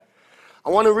I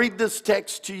want to read this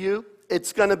text to you.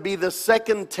 It's going to be the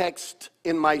second text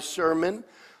in my sermon.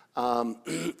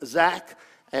 Zach.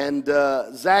 And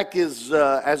Zach is,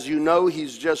 as you know,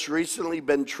 he's just recently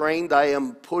been trained. I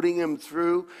am putting him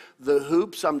through the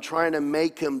hoops. I'm trying to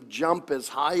make him jump as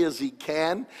high as he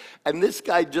can. And this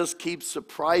guy just keeps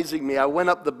surprising me. I went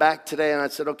up the back today and I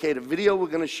said, okay, the video we're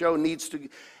going to show needs to,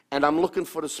 and I'm looking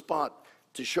for the spot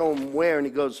to show him where. And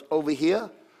he goes, over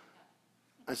here?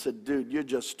 I said, dude, you're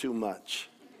just too much.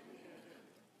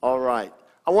 All right.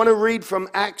 I want to read from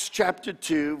Acts chapter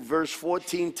 2, verse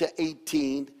 14 to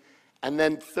 18. And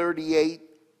then 38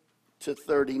 to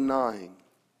 39.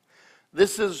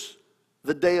 This is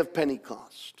the day of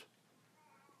Pentecost.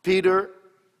 Peter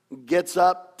gets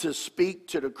up to speak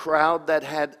to the crowd that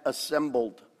had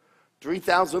assembled.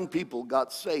 3,000 people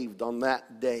got saved on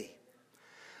that day.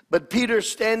 But Peter,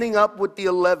 standing up with the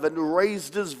 11,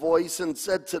 raised his voice and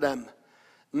said to them,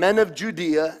 men of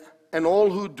Judea and all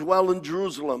who dwell in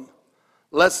Jerusalem,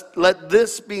 let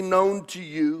this be known to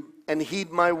you and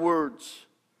heed my words.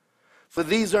 For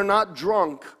these are not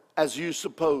drunk as you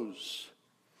suppose.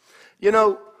 You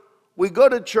know, we go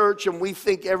to church and we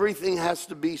think everything has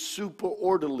to be super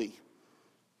orderly.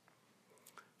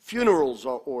 Funerals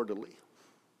are orderly.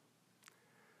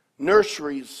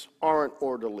 Nurseries aren't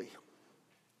orderly.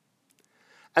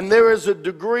 And there is a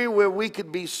degree where we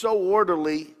could be so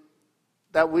orderly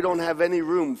that we don't have any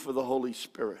room for the Holy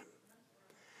Spirit.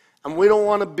 And we don't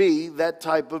want to be that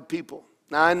type of people.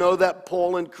 Now, I know that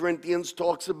Paul in Corinthians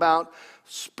talks about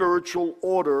spiritual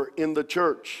order in the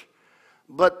church.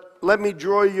 But let me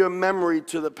draw your memory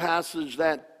to the passage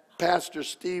that Pastor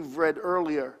Steve read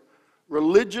earlier.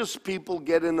 Religious people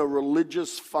get in a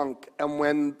religious funk. And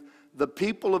when the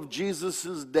people of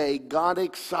Jesus' day got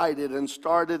excited and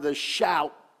started to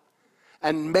shout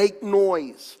and make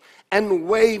noise and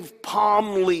wave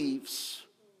palm leaves,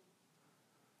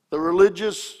 the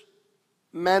religious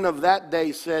men of that day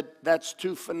said, that's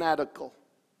too fanatical.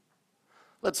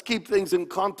 Let's keep things in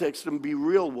context and be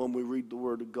real when we read the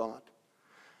Word of God.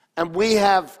 And we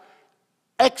have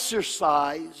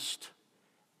exercised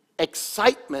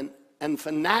excitement and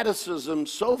fanaticism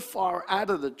so far out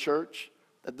of the church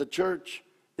that the church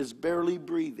is barely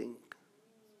breathing.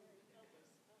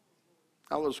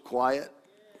 I was quiet.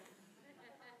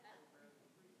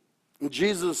 And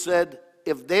Jesus said,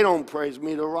 if they don't praise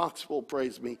me, the rocks will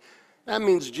praise me. That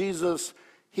means Jesus,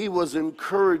 he was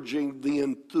encouraging the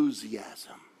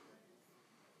enthusiasm.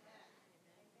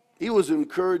 He was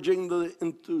encouraging the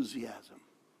enthusiasm.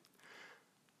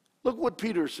 Look what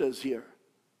Peter says here.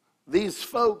 These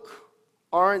folk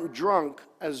aren't drunk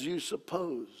as you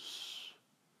suppose.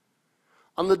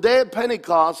 On the day of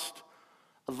Pentecost,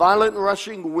 a violent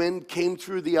rushing wind came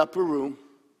through the upper room.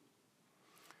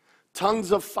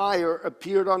 Tongues of fire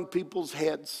appeared on people's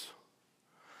heads.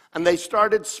 And they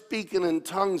started speaking in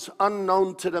tongues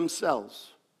unknown to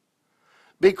themselves.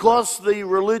 Because the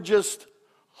religious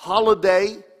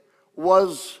holiday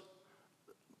was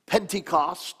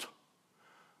Pentecost,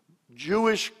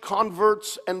 Jewish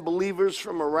converts and believers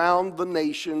from around the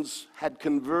nations had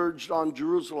converged on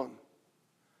Jerusalem.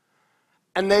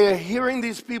 And they are hearing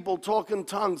these people talk in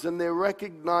tongues, and they're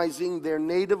recognizing their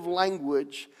native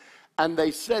language. And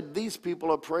they said, these people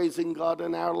are praising God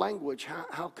in our language.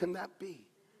 How can that be?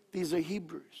 These are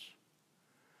Hebrews.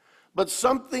 But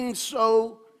something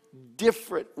so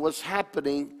different was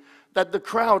happening that the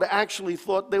crowd actually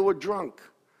thought they were drunk.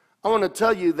 I want to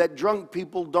tell you that drunk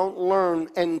people don't learn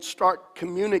and start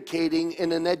communicating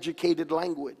in an educated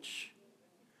language.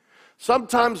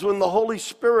 Sometimes when the Holy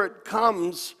Spirit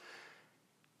comes,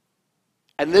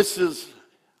 and this is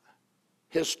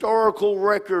historical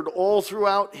record all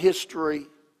throughout history,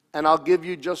 and I'll give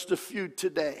you just a few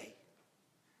today.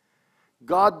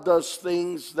 God does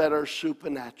things that are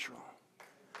supernatural.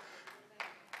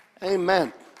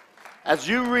 Amen. As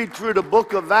you read through the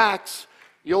book of Acts,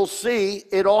 you'll see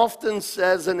it often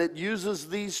says, and it uses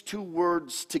these two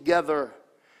words together,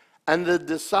 and the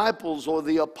disciples or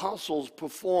the apostles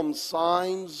perform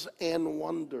signs and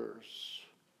wonders.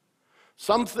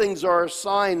 Some things are a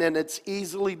sign and it's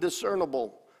easily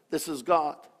discernible. This is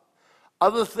God.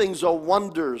 Other things are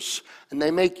wonders, and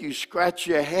they make you scratch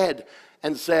your head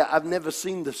and say, I've never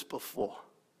seen this before.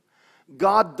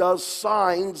 God does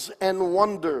signs and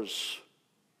wonders.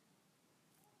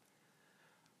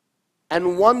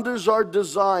 And wonders are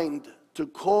designed to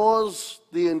cause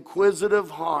the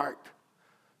inquisitive heart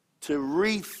to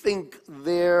rethink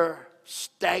their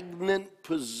stagnant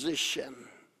position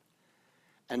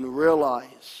and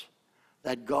realize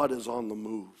that God is on the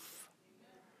move.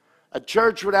 A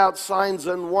church without signs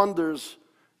and wonders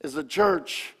is a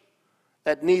church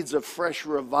that needs a fresh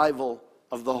revival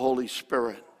of the Holy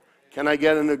Spirit. Can I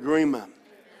get an agreement?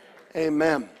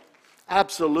 Amen.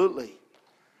 Absolutely.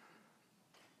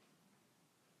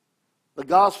 The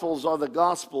Gospels are the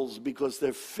Gospels because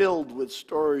they're filled with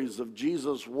stories of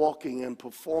Jesus walking and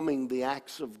performing the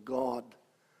acts of God.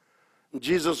 And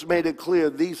Jesus made it clear,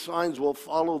 these signs will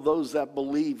follow those that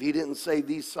believe. He didn't say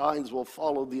these signs will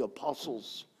follow the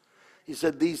apostles. He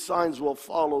said these signs will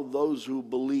follow those who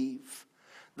believe.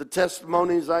 The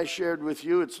testimonies I shared with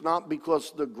you, it's not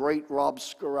because the great Rob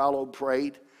Scarallo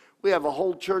prayed. We have a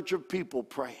whole church of people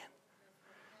praying.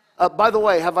 By the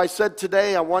way, have I said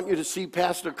today I want you to see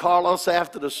Pastor Carlos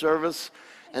after the service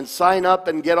and sign up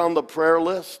and get on the prayer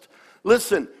list?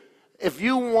 Listen, if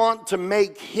you want to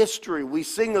make history, we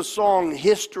sing a song,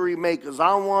 History Makers.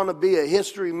 I want to be a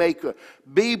history maker.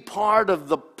 Be part of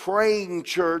the praying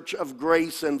church of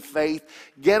grace and faith.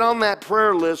 Get on that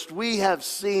prayer list. We have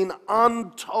seen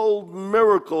untold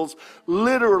miracles.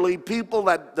 Literally, people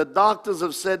that the doctors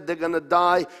have said they're going to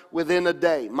die within a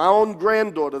day. My own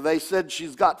granddaughter, they said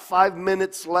she's got 5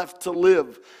 minutes left to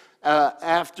live.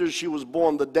 After she was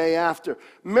born, the day after.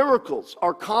 Miracles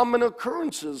are common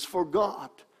occurrences for God.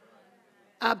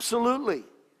 Absolutely.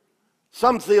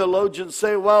 Some theologians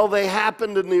say, well, they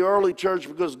happened in the early church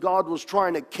because God was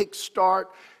trying to kickstart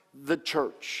the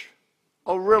church.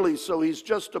 Oh, really? So he's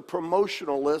just a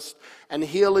promotionalist, and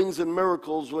healings and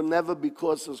miracles were never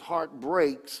because his heart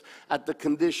breaks at the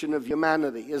condition of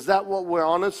humanity. Is that what we're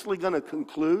honestly going to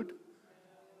conclude?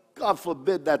 God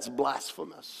forbid, that's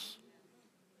blasphemous.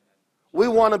 We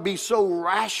want to be so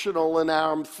rational in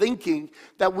our thinking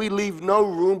that we leave no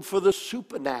room for the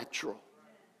supernatural.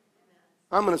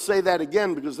 I'm going to say that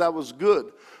again because that was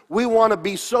good. We want to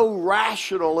be so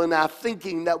rational in our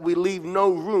thinking that we leave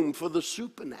no room for the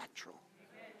supernatural.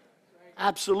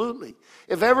 Absolutely.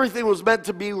 If everything was meant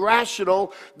to be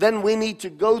rational, then we need to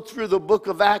go through the book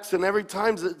of Acts, and every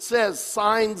time it says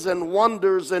signs and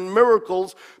wonders and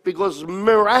miracles, because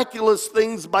miraculous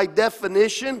things by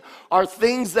definition are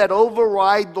things that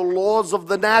override the laws of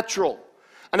the natural.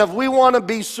 And if we want to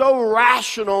be so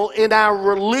rational in our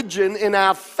religion, in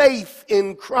our faith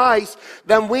in Christ,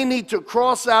 then we need to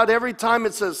cross out every time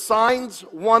it says signs,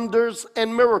 wonders,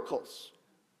 and miracles.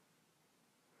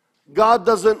 God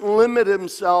doesn't limit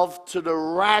himself to the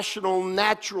rational,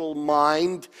 natural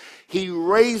mind. He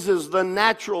raises the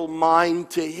natural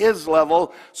mind to his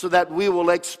level so that we will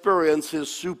experience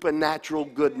his supernatural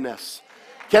goodness.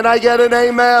 Can I get an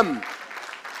amen?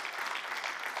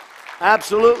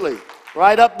 Absolutely.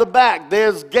 Right up the back,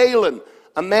 there's Galen,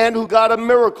 a man who got a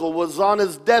miracle, was on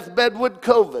his deathbed with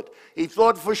COVID. He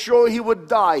thought for sure he would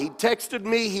die. He texted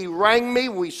me, he rang me,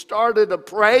 we started to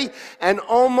pray, and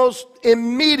almost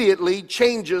immediately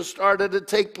changes started to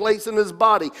take place in his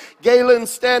body. Galen,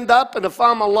 stand up, and if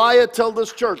I'm a liar, tell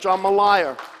this church I'm a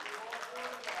liar.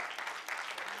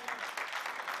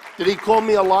 Did he call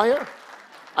me a liar?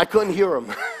 I couldn't hear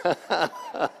him.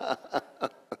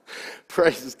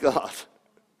 Praise God.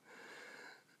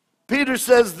 Peter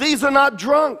says, these are not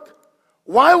drunk.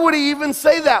 Why would he even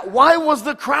say that? Why was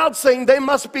the crowd saying they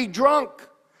must be drunk?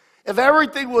 If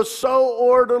everything was so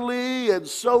orderly and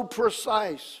so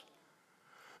precise.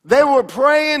 They were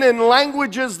praying in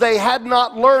languages they had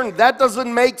not learned. That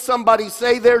doesn't make somebody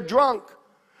say they're drunk.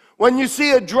 When you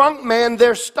see a drunk man,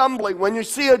 they're stumbling. When you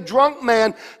see a drunk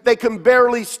man, they can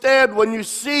barely stand. When you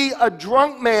see a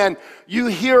drunk man, you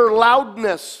hear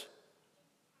loudness.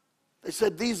 They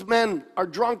said, these men are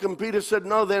drunk. And Peter said,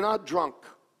 no, they're not drunk.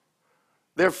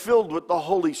 They're filled with the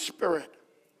Holy Spirit.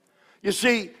 You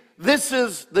see, this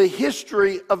is the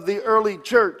history of the early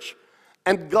church.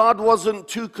 And God wasn't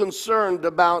too concerned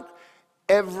about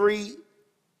every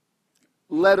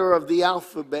letter of the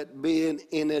alphabet being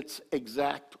in its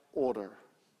exact order.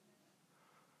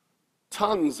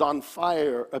 Tongues on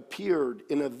fire appeared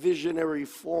in a visionary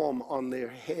form on their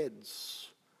heads.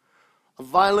 A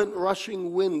violent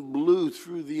rushing wind blew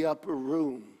through the upper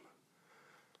room.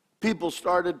 People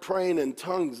started praying in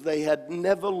tongues they had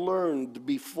never learned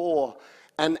before,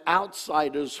 and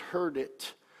outsiders heard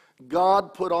it.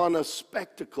 God put on a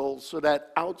spectacle so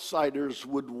that outsiders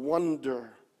would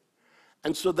wonder,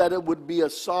 and so that it would be a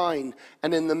sign.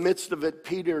 And in the midst of it,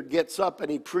 Peter gets up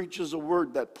and he preaches a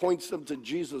word that points them to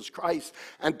Jesus Christ,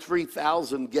 and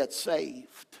 3,000 get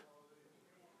saved.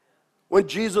 When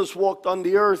Jesus walked on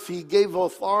the earth, he gave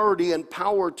authority and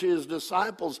power to his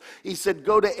disciples. He said,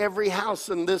 go to every house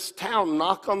in this town,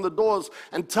 knock on the doors,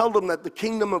 and tell them that the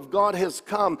kingdom of God has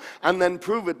come, and then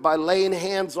prove it by laying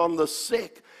hands on the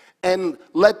sick. and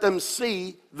let them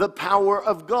see the power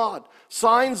of God.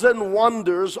 Signs and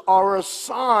wonders are a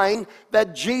sign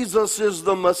that Jesus is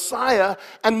the Messiah,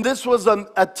 and this was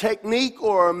a technique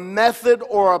or a method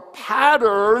or a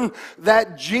pattern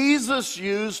that Jesus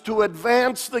used to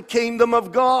advance the kingdom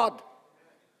of God.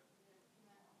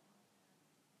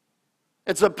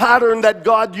 It's a pattern that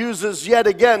God uses yet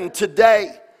again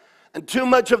today. And too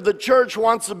much of the church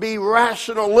wants to be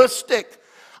rationalistic.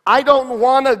 I don't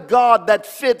want a God that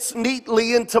fits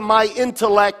neatly into my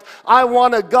intellect. I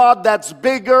want a God that's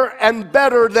bigger and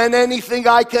better than anything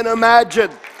I can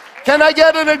imagine. Can I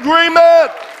get an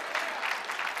agreement?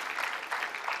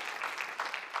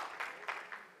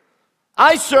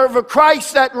 I serve a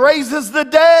Christ that raises the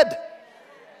dead.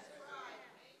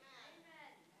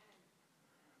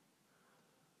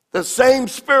 The same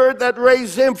Spirit that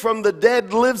raised him from the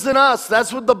dead lives in us.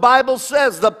 That's what the Bible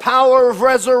says. The power of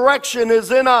resurrection is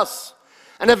in us.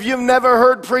 And if you've never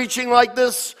heard preaching like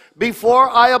this before,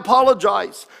 I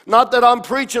apologize. Not that I'm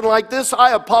preaching like this.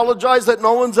 I apologize that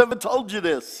no one's ever told you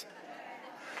this.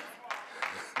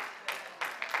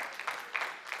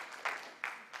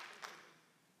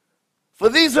 For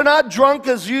these are not drunk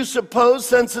as you suppose,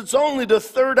 since it's only the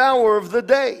third hour of the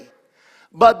day.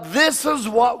 But this is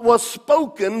what was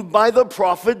spoken by the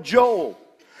prophet Joel.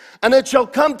 And it shall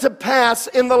come to pass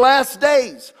in the last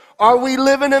days. Are we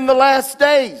living in the last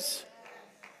days?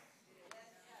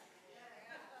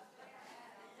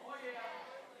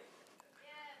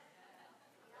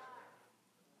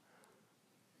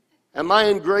 Am I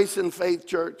in Grace and Faith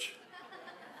Church?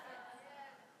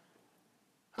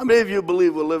 How many of you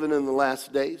believe we're living in the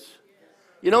last days?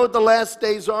 You know what the last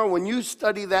days are? When you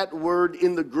study that word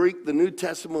in the Greek, the New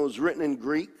Testament was written in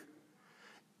Greek.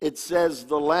 It says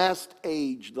the last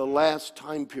age, the last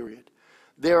time period.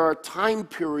 There are time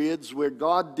periods where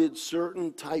God did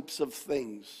certain types of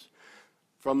things.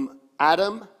 From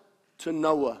Adam to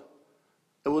Noah,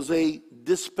 it was a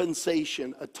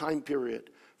dispensation, a time period.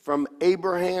 From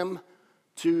Abraham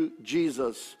to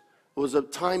Jesus, it was a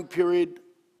time period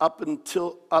up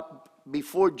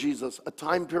before Jesus, a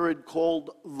time period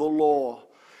called the law.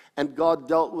 And God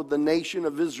dealt with the nation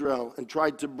of Israel and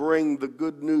tried to bring the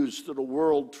good news to the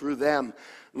world through them.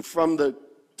 And from the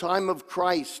time of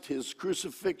Christ, his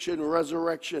crucifixion,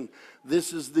 resurrection,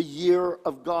 this is the year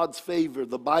of God's favor.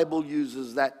 The Bible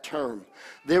uses that term.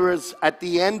 There is, at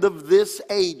the end of this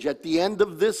age, at the end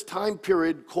of this time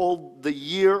period, called the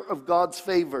year of God's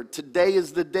favor. Today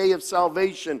is the day of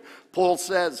salvation, Paul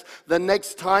says. The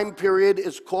next time period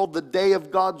is called the day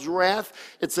of God's wrath.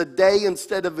 It's a day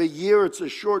instead of a year. It's a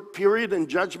short period, and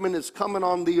judgment is coming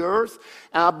on the earth.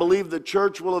 And I believe the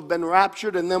church will have been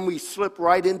raptured, and then we slip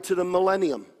right into the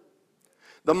millennium.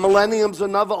 The millennium's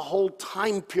another whole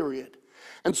time period.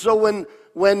 And so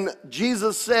when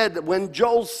Jesus said, when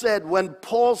Joel said, when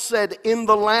Paul said in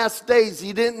the last days,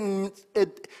 he didn't,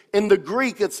 in the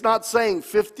Greek, it's not saying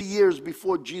 50 years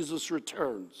before Jesus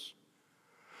returns.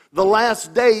 The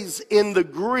last days in the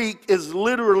Greek is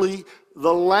literally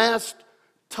the last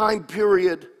time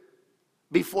period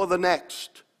before the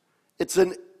next. It's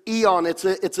an eon,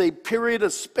 it's a period,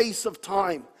 a space of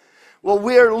time. Well,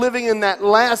 we're living in that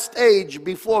last age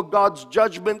before God's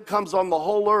judgment comes on the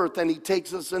whole earth and he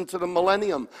takes us into the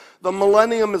millennium. The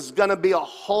millennium is going to be a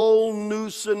whole new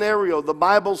scenario. The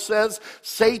Bible says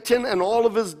Satan and all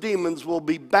of his demons will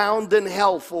be bound in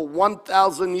hell for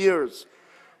 1,000 years.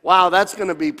 Wow, that's going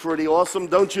to be pretty awesome,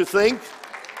 don't you think?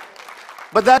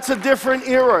 But that's a different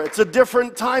era. It's a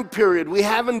different time period. We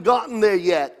haven't gotten there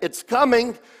yet. It's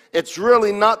coming. It's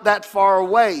really not that far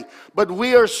away. But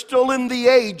we are still in the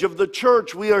age of the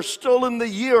church. We are still in the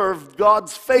year of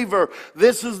God's favor.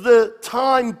 This is the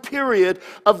time period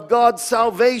of God's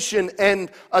salvation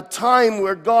and a time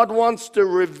where God wants to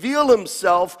reveal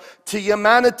himself to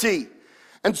humanity.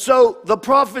 And so the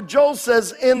prophet Joel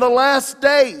says, in the last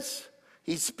days,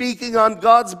 he's speaking on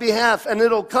God's behalf. And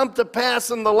it'll come to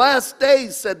pass in the last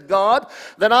days, said God,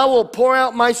 that I will pour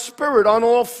out my spirit on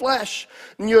all flesh.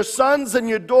 And your sons and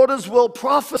your daughters will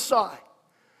prophesy.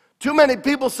 Too many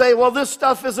people say, well, this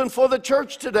stuff isn't for the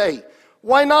church today.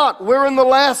 Why not? We're in the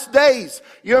last days.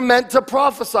 You're meant to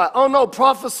prophesy. Oh no,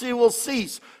 prophecy will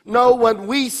cease. No, when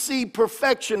we see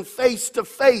perfection face to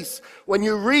face, when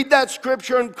you read that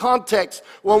scripture in context,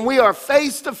 when we are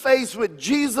face to face with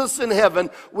Jesus in heaven,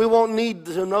 we won't need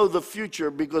to know the future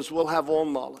because we'll have all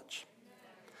knowledge.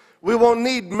 We won't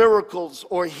need miracles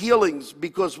or healings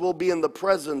because we'll be in the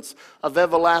presence of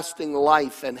everlasting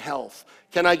life and health.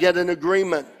 Can I get an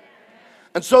agreement?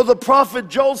 And so the prophet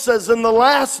Joel says, in the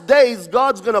last days,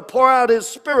 God's going to pour out his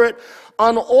spirit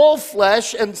on all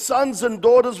flesh, and sons and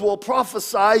daughters will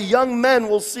prophesy, young men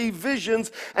will see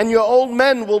visions, and your old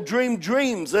men will dream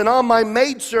dreams. And on my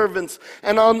maidservants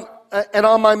and on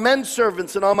my men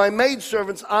servants and on my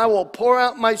maidservants I will pour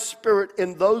out my Spirit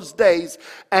in those days,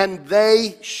 and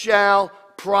they shall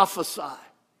prophesy.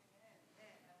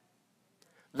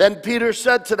 Then Peter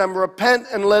said to them, repent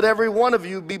and let every one of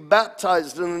you be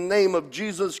baptized in the name of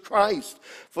Jesus Christ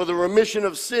for the remission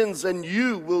of sins, and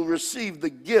you will receive the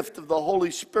gift of the Holy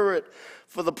Spirit.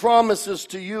 For the promises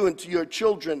to you and to your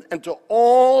children and to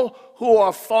all who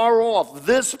are far off.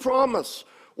 This promise,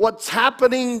 what's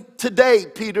happening today,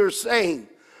 Peter's saying,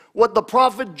 what the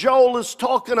prophet Joel is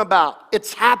talking about,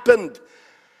 it's happened.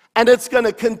 And it's going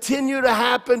to continue to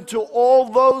happen to all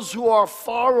those who are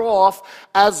far off,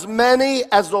 as many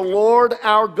as the Lord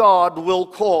our God will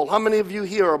call. How many of you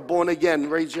here are born again?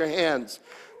 Raise your hands.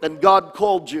 Then God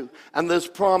called you, and this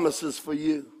promise is for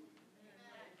you.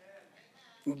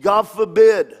 God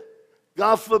forbid,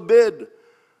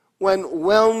 when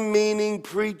well-meaning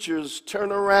preachers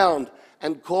turn around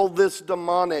and call this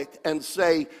demonic and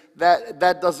say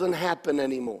that doesn't happen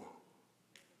anymore.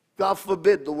 God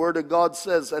forbid. The Word of God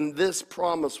says, and this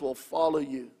promise will follow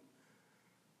you,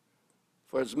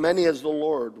 for as many as the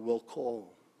Lord will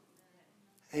call.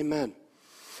 Amen.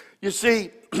 You see,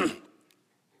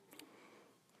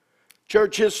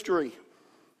 church history,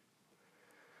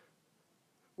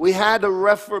 we had a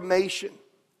Reformation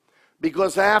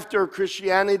because after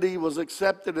Christianity was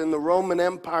accepted and the Roman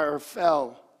Empire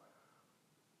fell,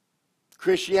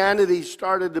 Christianity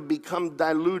started to become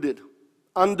diluted.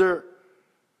 Under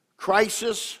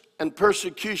crisis and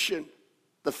persecution,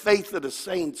 the faith of the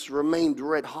saints remained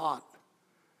red hot.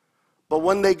 But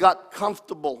when they got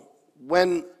comfortable,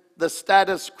 when the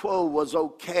status quo was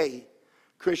okay,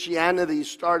 Christianity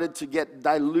started to get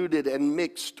diluted and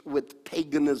mixed with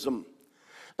paganism.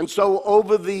 And so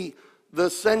over the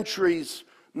centuries,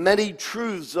 many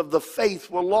truths of the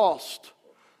faith were lost.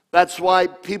 That's why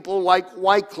people like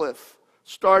Wycliffe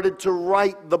started to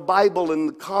write the Bible in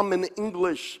the common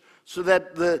English so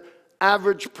that the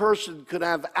average person could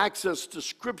have access to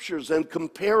scriptures and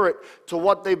compare it to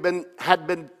what had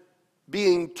been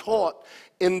being taught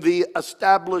in the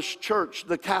established church,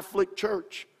 the Catholic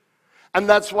Church. And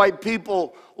that's why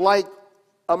people like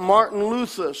Martin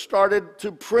Luther started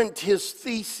to print his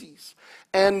theses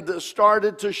and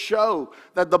started to show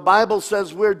that the Bible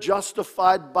says we're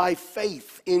justified by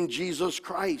faith in Jesus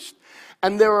Christ.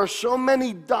 And there are so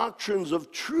many doctrines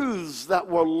of truths that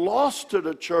were lost to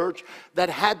the church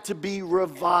that had to be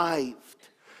revived.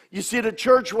 You see, the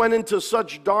church went into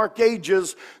such dark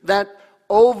ages that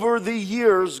over the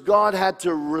years, God had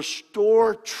to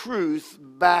restore truth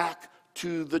back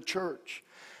to the church.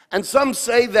 And some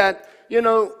say that,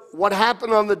 what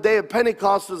happened on the day of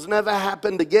Pentecost has never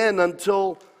happened again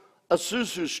until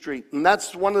Azusa Street. And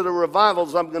that's one of the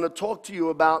revivals I'm going to talk to you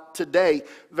about today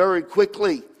very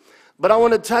quickly. But I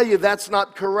want to tell you that's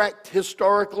not correct.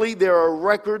 Historically, there are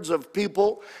records of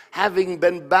people having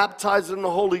been baptized in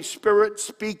the Holy Spirit,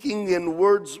 speaking in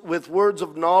with words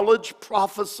of knowledge,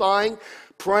 prophesying,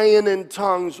 praying in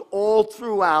tongues all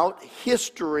throughout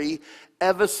history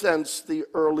ever since the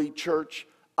early church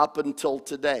up until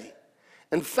today.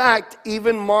 In fact,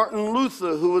 even Martin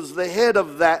Luther, who was the head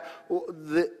of that,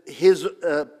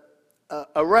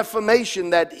 a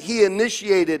Reformation that he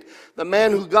initiated, the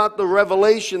man who got the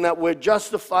revelation that we're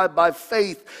justified by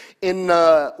faith, in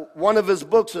one of his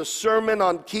books, A Sermon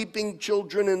on Keeping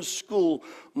Children in School,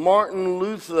 Martin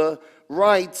Luther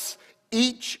writes,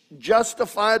 each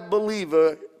justified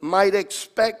believer might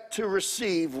expect to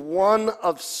receive one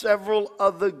of several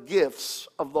other gifts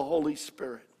of the Holy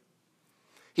Spirit.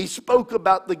 He spoke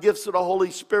about the gifts of the Holy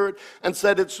Spirit and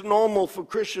said it's normal for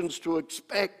Christians to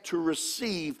expect to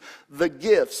receive the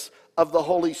gifts of the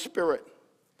Holy Spirit.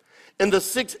 In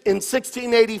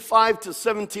 1685 to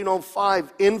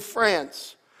 1705 in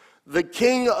France, the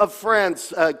King of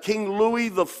France, King Louis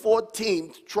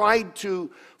XIV, tried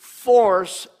to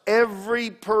force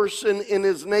every person in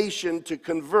his nation to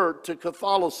convert to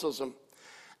Catholicism.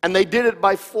 And they did it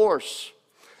by force.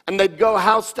 And they'd go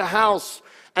house to house.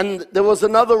 And there was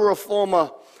another reformer,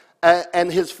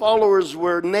 and his followers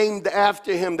were named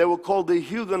after him. They were called the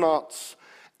Huguenots.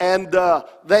 And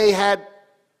they had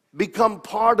become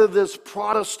part of this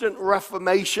Protestant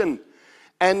Reformation.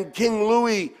 And King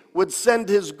Louis would send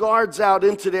his guards out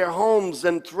into their homes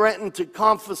and threaten to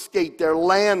confiscate their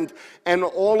land and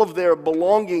all of their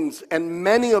belongings. And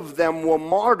many of them were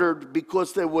martyred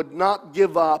because they would not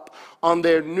give up on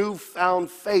their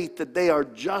newfound faith that they are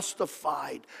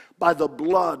justified by the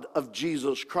blood of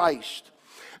Jesus Christ.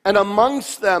 And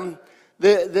amongst them,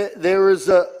 there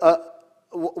is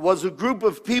was a group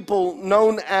of people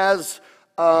known as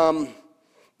the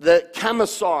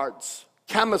Camisards.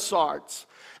 Camisards.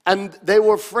 And they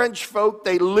were French folk.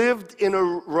 They lived in a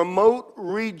remote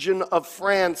region of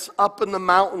France, up in the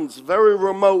mountains, very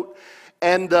remote.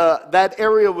 And that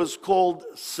area was called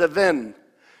Cévennes.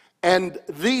 And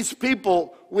these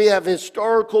people, we have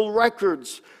historical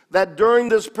records that during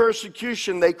this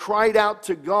persecution, they cried out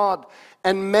to God.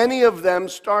 And many of them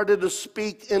started to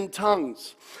speak in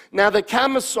tongues. Now, the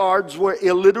Camisards were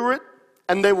illiterate,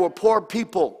 and they were poor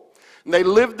people. And they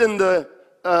lived in the,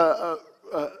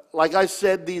 like I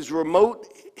said, these remote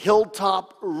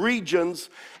hilltop regions,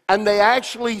 and they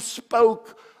actually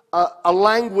spoke a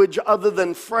language other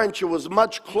than French. It was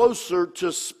much closer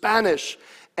to Spanish,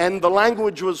 and the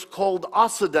language was called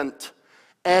Occident.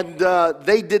 And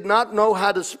they did not know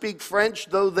how to speak French,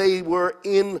 though they were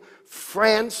in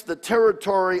France, the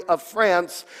territory of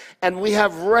France. And we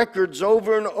have records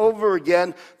over and over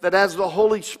again that as the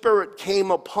Holy Spirit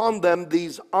came upon them,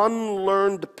 these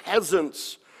unlearned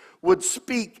peasants would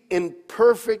speak in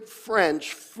perfect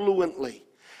French fluently.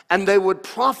 And they would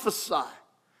prophesy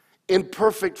in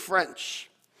perfect French.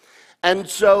 And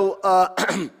so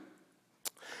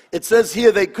it says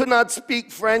here, they could not speak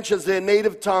French as their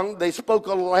native tongue. They spoke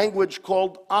a language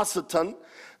called Occitan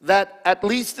that, at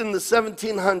least in the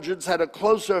 1700s, had a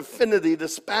closer affinity to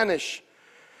Spanish.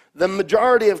 The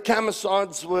majority of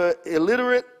Camisards were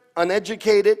illiterate,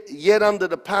 uneducated, yet under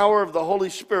the power of the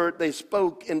Holy Spirit, they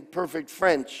spoke in perfect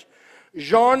French.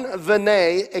 Jean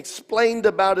Venet explained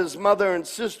about his mother and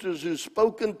sisters who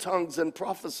spoke in tongues and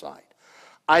prophesied.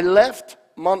 I left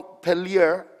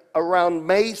Montpellier around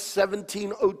May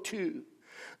 1702.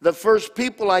 The first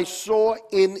people I saw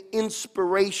in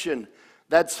inspiration,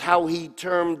 that's how he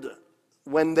termed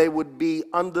when they would be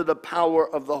under the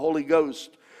power of the Holy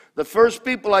Ghost. The first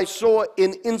people I saw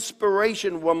in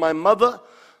inspiration were my mother,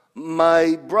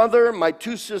 my brother, my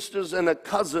two sisters, and a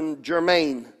cousin,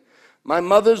 Germaine. My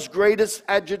mother's greatest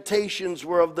agitations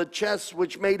were of the chest,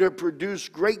 which made her produce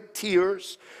great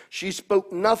tears. She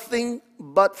spoke nothing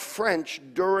but French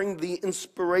during the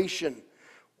inspiration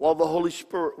while the Holy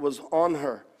Spirit was on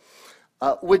her,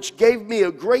 which gave me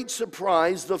a great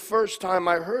surprise the first time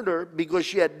I heard her, because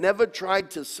she had never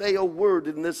tried to say a word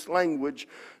in this language,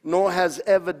 nor has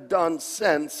ever done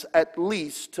since, at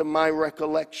least to my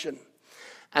recollection.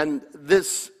 And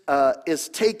this is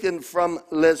taken from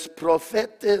Les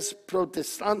Profetes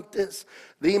Protestantes,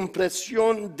 the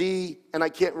Impresión de, and I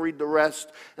can't read the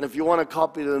rest, and if you want a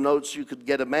copy of the notes, you could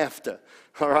get them after,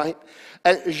 all right?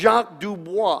 And Jacques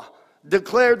Dubois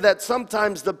declared that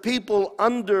sometimes the people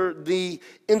under the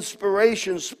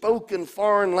inspiration spoke in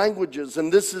foreign languages,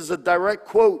 and this is a direct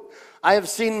quote. I have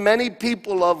seen many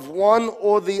people of one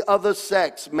or the other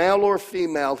sex, male or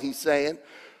female, he's saying,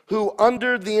 who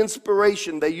under the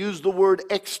inspiration, they use the word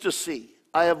ecstasy.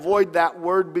 I avoid that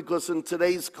word because in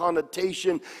today's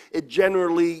connotation, it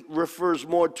generally refers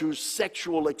more to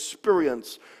sexual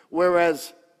experience,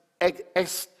 whereas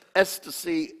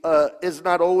ecstasy is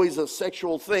not always a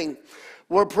sexual thing.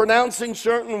 Were pronouncing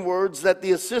certain words that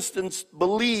the assistants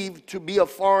believed to be a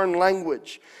foreign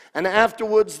language. And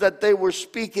afterwards that they were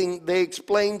speaking, they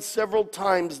explained several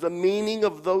times the meaning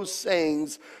of those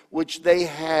sayings which they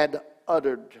had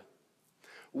uttered.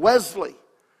 Wesley,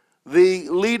 the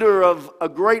leader of a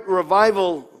great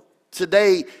revival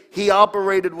today, he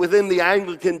operated within the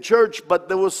Anglican Church, but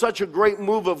there was such a great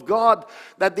move of God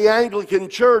that the Anglican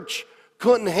Church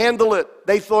couldn't handle it.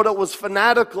 They thought it was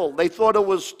fanatical. They thought it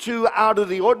was too out of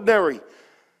the ordinary.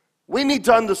 We need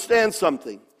to understand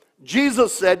something.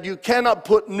 Jesus said you cannot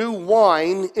put new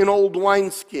wine in old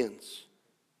wineskins.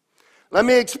 Let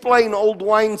me explain old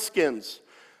wineskins.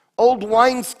 Old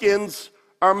wineskins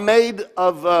are made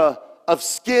of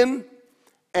skin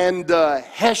and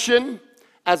hessian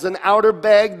as an outer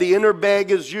bag. The inner bag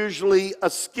is usually a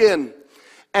skin.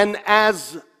 And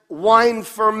as wine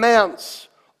ferments,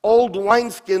 old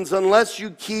wineskins, unless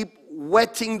you keep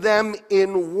wetting them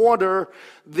in water,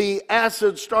 the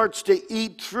acid starts to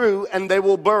eat through and they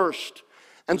will burst.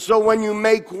 And so when you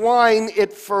make wine,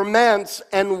 it ferments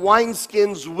and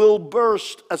wineskins will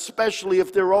burst, especially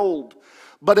if they're old.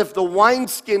 But if the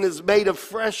wineskin is made of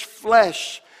fresh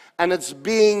flesh and it's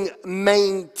being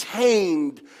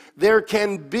maintained, there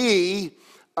can be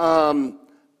the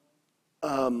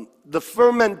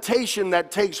fermentation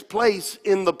that takes place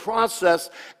in the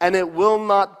process, and it will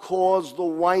not cause the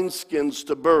wineskins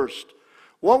to burst.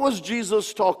 What was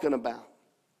Jesus talking about?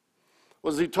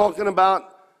 Was he talking about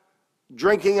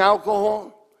drinking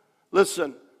alcohol?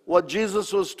 Listen, what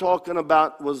Jesus was talking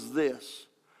about was this.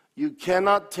 You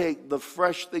cannot take the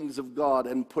fresh things of God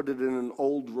and put it in an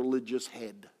old religious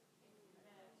head.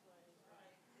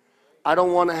 I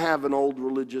don't want to have an old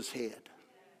religious head.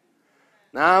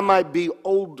 Now, I might be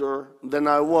older than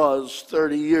I was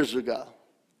 30 years ago.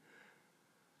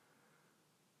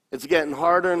 It's getting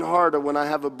harder and harder when I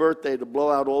have a birthday to blow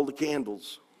out all the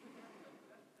candles.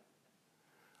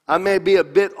 I may be a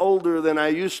bit older than I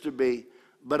used to be,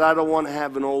 but I don't want to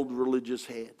have an old religious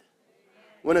head.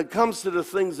 When it comes to the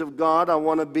things of God, I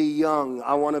want to be young.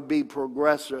 I want to be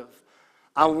progressive.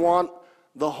 I want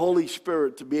the Holy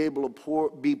Spirit to be able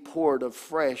to be poured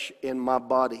afresh in my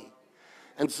body.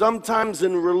 And sometimes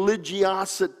in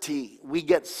religiosity, we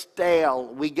get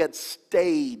stale, we get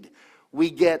stayed, we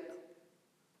get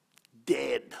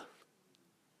dead.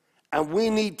 And we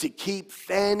need to keep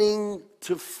fanning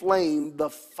to flame the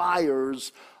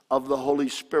fires of the Holy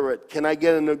Spirit. Can I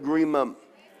get an agreement?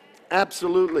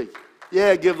 Absolutely.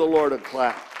 Yeah, give the Lord a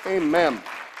clap. Amen.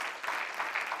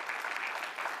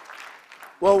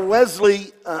 Well,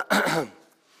 Wesley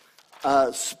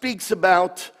speaks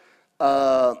about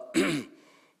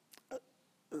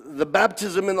the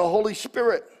baptism in the Holy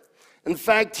Spirit. In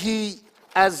fact,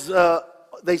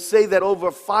 they say that over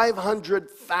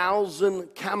 500,000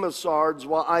 Camisards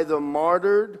were either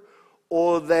martyred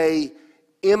or they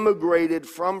immigrated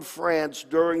from France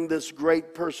during this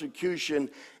great persecution,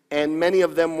 and many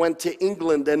of them went to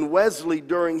England. And Wesley,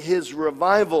 during his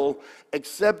revival,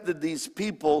 accepted these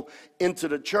people into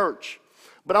the church.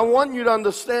 But I want you to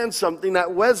understand something,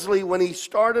 that Wesley, when he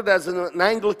started as an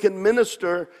Anglican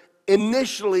minister,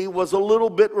 initially was a little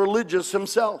bit religious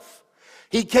himself.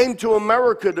 He came to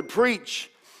America to preach,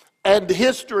 and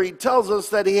history tells us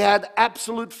that he had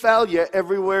absolute failure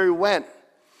everywhere he went.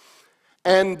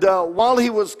 And while he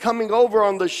was coming over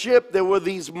on the ship, there were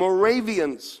these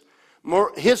Moravians.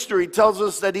 History tells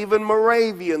us that even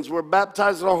Moravians were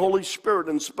baptized in the Holy Spirit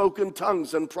and spoke in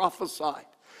tongues and prophesied.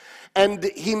 And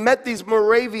he met these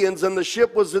Moravians, and the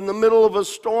ship was in the middle of a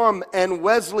storm, and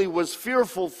Wesley was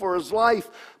fearful for his life,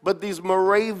 but these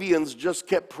Moravians just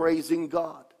kept praising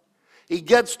God. He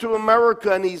gets to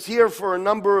America, and he's here for a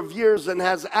number of years and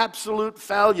has absolute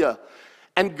failure,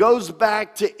 and goes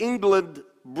back to England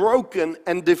broken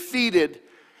and defeated,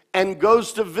 and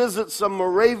goes to visit some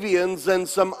Moravians and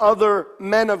some other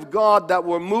men of God that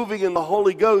were moving in the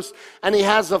Holy Ghost, and he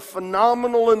has a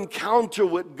phenomenal encounter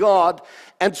with God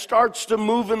and starts to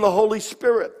move in the Holy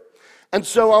Spirit. And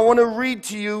so I want to read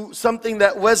to you something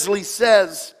that Wesley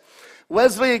says.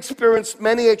 Wesley experienced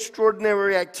many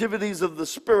extraordinary activities of the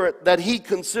Spirit that he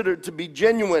considered to be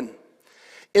genuine.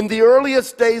 In the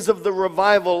earliest days of the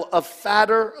revival of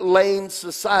Fetter Lane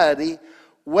Society,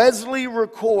 Wesley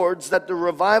records that the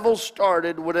revival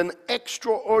started with an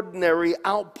extraordinary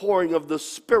outpouring of the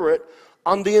Spirit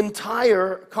on the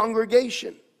entire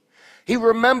congregation. He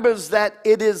remembers that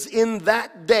it is in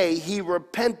that day he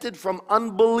repented from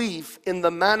unbelief in the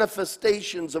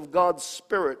manifestations of God's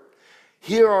Spirit.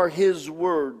 Here are his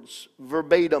words,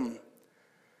 verbatim.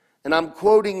 And I'm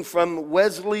quoting from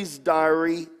Wesley's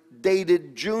diary,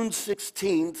 dated June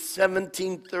 16th,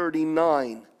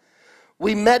 1739.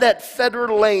 We met at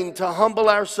Fetter Lane to humble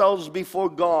ourselves before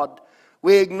God.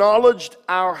 We acknowledged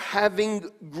our having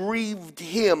grieved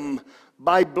him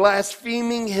by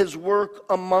blaspheming his work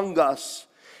among us,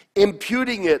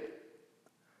 imputing it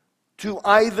to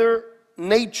either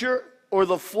nature or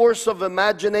the force of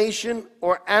imagination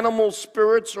or animal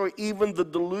spirits or even the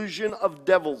delusion of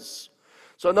devils.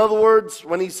 So in other words,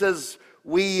 when he says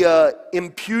we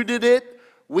imputed it,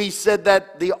 we said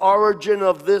that the origin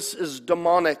of this is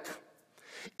demonic.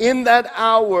 In that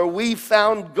hour, we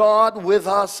found God with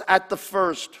us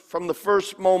from the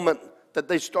first moment that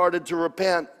they started to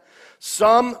repent.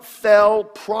 Some fell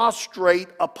prostrate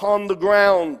upon the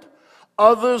ground.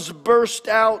 Others burst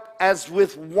out as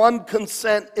with one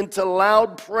consent into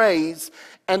loud praise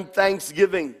and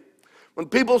thanksgiving. When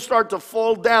people start to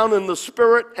fall down in the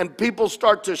Spirit and people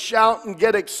start to shout and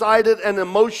get excited and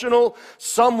emotional,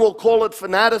 some will call it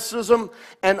fanaticism,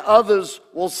 and others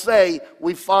will say,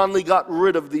 we finally got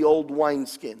rid of the old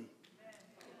wineskin.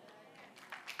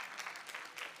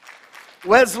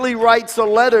 Wesley writes a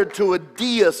letter to a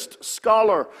deist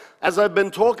scholar. As I've been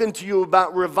talking to you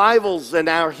about revivals and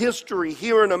our history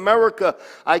here in America,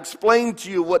 I explained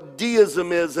to you what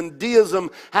deism is, and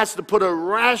deism has to put a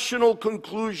rational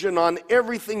conclusion on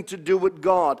everything to do with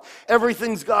God.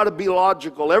 Everything's got to be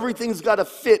logical. Everything's got to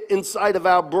fit inside of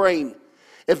our brain.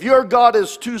 If your God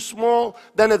is too small,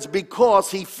 then it's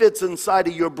because he fits inside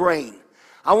of your brain.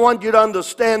 I want you to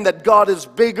understand that God is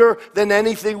bigger than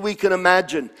anything we can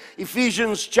imagine.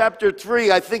 Ephesians chapter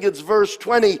 3, I think it's verse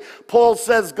 20, Paul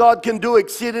says God can do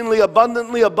exceedingly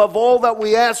abundantly above all that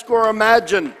we ask or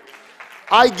imagine.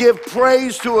 I give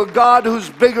praise to a God who's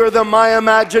bigger than my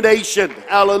imagination.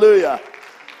 Hallelujah.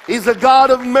 He's a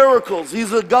God of miracles.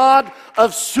 He's a God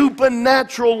of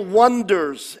supernatural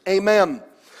wonders. Amen.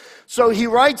 So he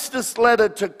writes this letter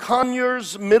to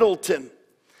Conyers Middleton.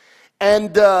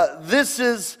 And this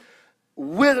is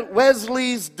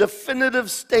Wesley's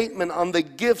definitive statement on the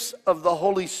gifts of the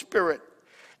Holy Spirit.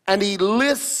 And he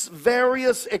lists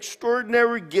various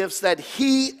extraordinary gifts that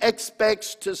he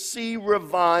expects to see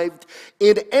revived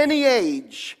in any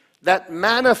age that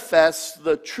manifests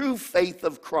the true faith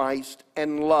of Christ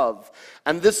and love.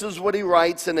 And this is what he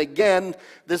writes. And again,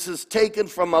 this is taken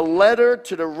from a letter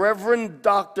to the Reverend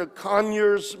Dr.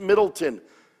 Conyers Middleton.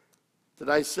 Did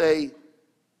I say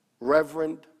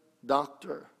Reverend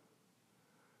Doctor?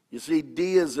 You see,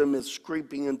 deism is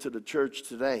creeping into the church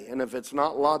today. And if it's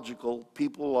not logical,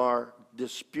 people are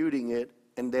disputing it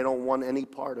and they don't want any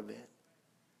part of it.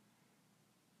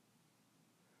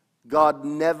 God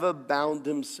never bound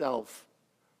himself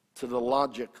to the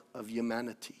logic of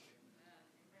humanity.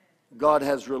 God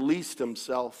has released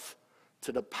himself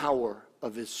to the power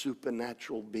of his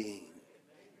supernatural being.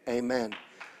 Amen.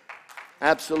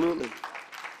 Absolutely.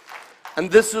 And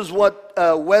this is what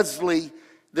Wesley,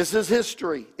 this is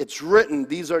history. It's written.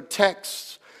 These are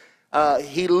texts.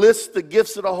 He lists the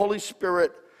gifts of the Holy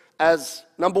Spirit as,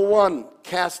 number one,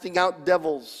 casting out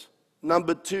devils.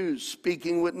 Number two,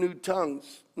 speaking with new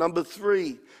tongues. Number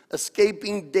three,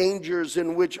 escaping dangers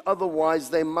in which otherwise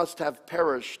they must have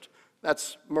perished.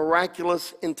 That's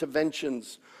miraculous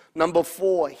interventions. Number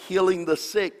four, healing the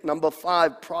sick. Number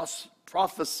five,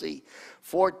 prophecy,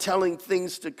 foretelling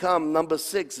things to come. Number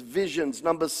six, visions.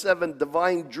 Number seven,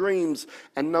 divine dreams.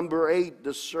 And number eight,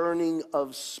 discerning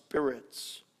of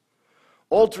spirits.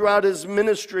 All throughout his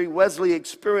ministry, Wesley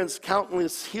experienced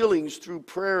countless healings through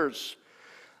prayers.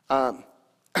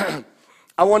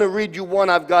 I want to read you one.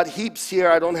 I've got heaps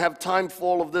here. I don't have time for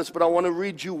all of this, but I want to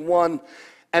read you one.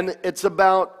 And it's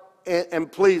about, and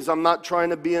please, I'm not trying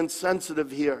to be insensitive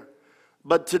here,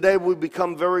 but today we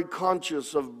become very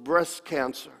conscious of breast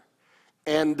cancer.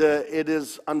 And it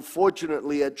is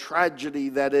unfortunately a tragedy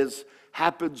that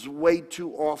happens way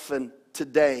too often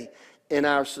today in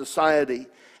our society.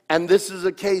 And this is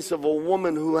a case of a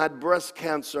woman who had breast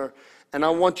cancer, and I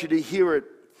want you to hear it.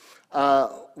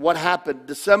 What happened?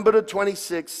 December the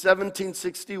 26th,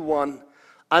 1761,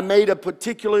 I made a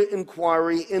particular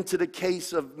inquiry into the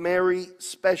case of Mary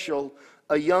Special,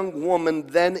 a young woman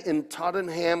then in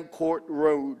Tottenham Court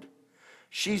Road.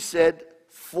 She said,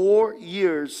 4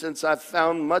 years since I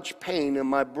found much pain in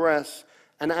my breast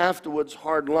and afterwards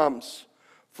hard lumps.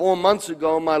 4 months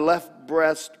ago, my left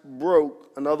breast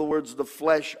broke. In other words, the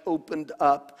flesh opened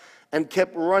up and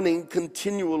kept running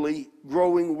continually,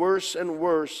 growing worse and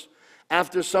worse.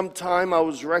 After some time, I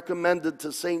was recommended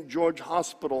to St. George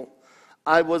Hospital.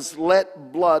 I was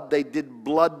let blood. They did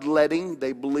bloodletting.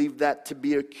 They believed that to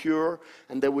be a cure,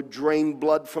 and they would drain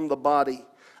blood from the body.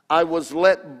 I was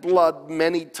let blood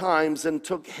many times and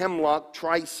took hemlock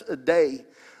twice a day,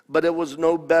 but it was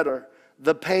no better.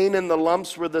 The pain and the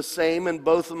lumps were the same, and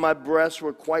both of my breasts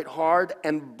were quite hard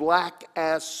and black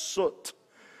as soot.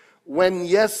 When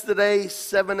yesterday,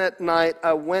 7 at night,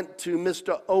 I went to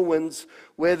Mr. Owens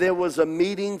where there was a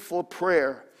meeting for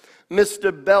prayer.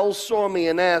 Mr. Bell saw me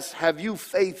and asked, "Have you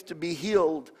faith to be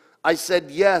healed?" I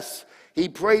said, "Yes." He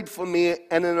prayed for me,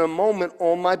 and in a moment,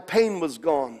 all my pain was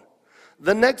gone.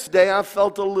 The next day, I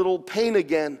felt a little pain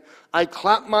again. I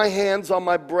clapped my hands on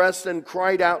my breast and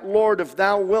cried out, "Lord, if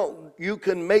thou wilt, you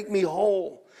can make me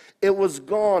whole." It was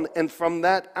gone, and from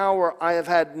that hour I have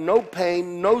had no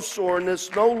pain, no soreness,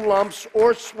 no lumps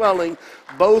or swelling.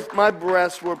 Both my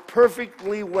breasts were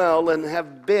perfectly well and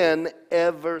have been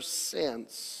ever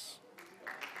since.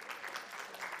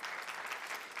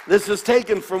 This is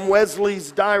taken from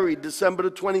Wesley's diary, December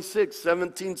the 26th,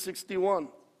 1761.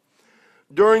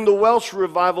 During the Welsh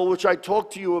revival, which I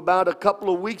talked to you about a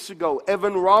couple of weeks ago,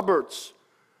 Evan Roberts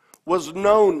was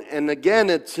known, and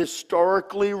again it's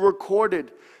historically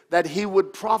recorded, that he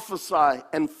would prophesy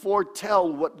and foretell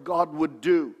what God would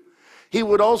do. He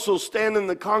would also stand in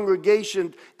the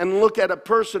congregation and look at a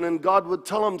person, and God would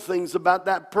tell him things about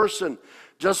that person.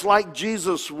 Just like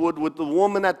Jesus would with the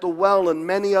woman at the well and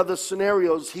many other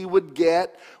scenarios, he would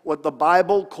get what the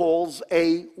Bible calls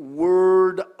a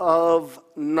word of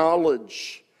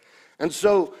knowledge. And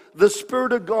so the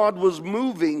Spirit of God was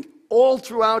moving all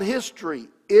throughout history,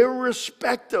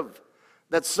 irrespective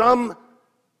that some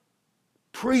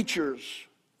preachers,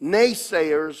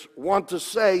 naysayers want to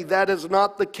say that is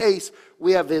not the case.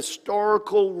 We have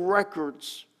historical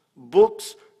records,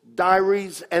 books,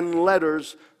 diaries, and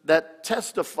letters that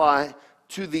testify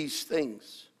to these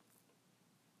things.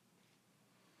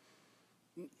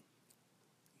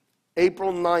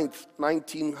 April 9th,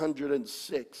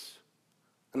 1906,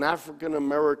 an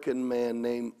African-American man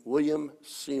named William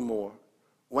Seymour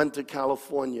went to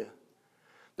California.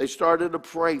 They started to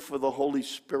pray for the Holy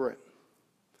Spirit.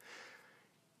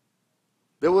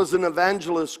 There was an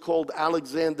evangelist called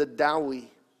Alexander Dowie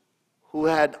who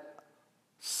had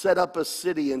set up a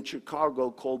city in Chicago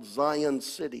called Zion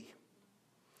City.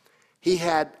 He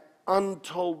had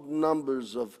untold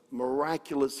numbers of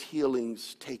miraculous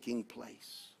healings taking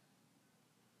place.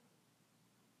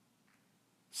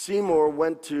 Seymour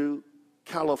went to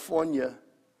California,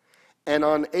 and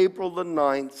on April the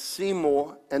 9th,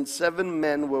 Seymour and 7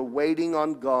 men were waiting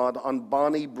on God on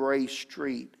Bonnie Bray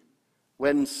Street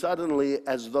when suddenly,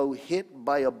 as though hit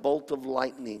by a bolt of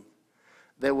lightning,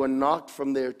 they were knocked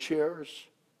from their chairs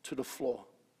to the floor.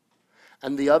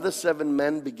 And the other 7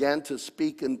 men began to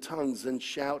speak in tongues and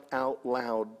shout out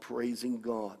loud, praising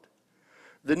God.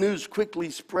 The news quickly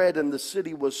spread, and the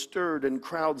city was stirred, and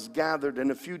crowds gathered.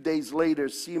 And a few days later,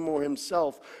 Seymour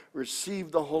himself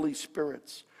received the Holy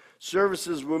Spirit.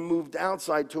 Services were moved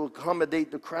outside to accommodate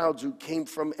the crowds who came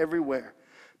from everywhere.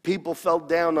 People fell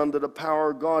down under the power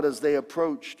of God as they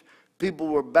approached. People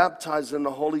were baptized in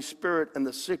the Holy Spirit, and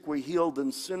the sick were healed,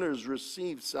 and sinners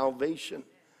received salvation.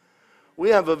 We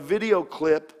have a video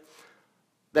clip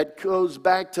that goes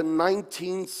back to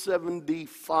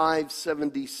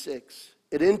 1975-76.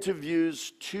 It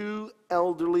interviews 2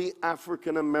 elderly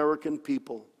African-American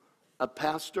people, a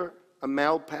pastor, a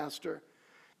male pastor,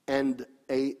 and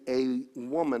a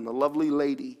woman, a lovely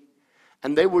lady.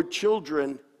 And they were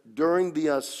children during the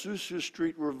Azusa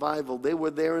Street revival. They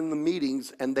were there in the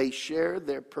meetings, and they shared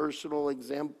their personal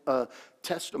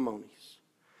testimonies.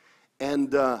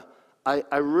 And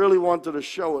I really wanted to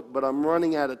show it, but I'm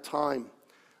running out of time.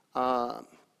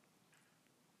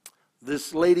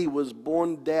 This lady was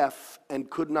born deaf and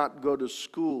could not go to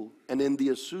school. And in the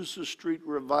Azusa Street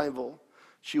revival,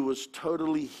 she was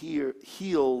totally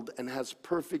healed and has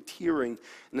perfect hearing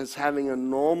and is having a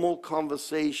normal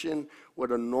conversation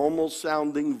with a normal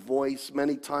sounding voice.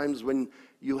 Many times when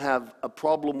you have a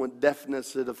problem with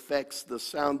deafness, it affects the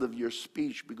sound of your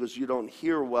speech because you don't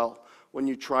hear well when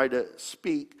you try to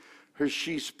speak.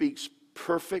 She speaks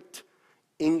perfect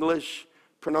English,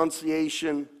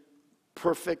 pronunciation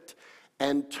perfect,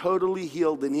 and totally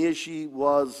healed. And here she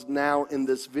was now in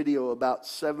this video, about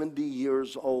 70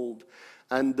 years old.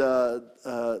 And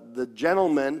the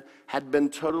gentleman had been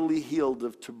totally healed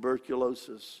of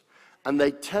tuberculosis. And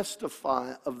they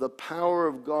testify of the power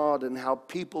of God and how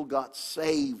people got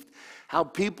saved, how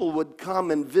people would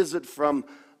come and visit from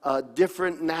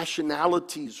different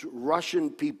nationalities,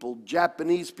 Russian people,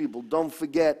 Japanese people. Don't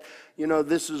forget,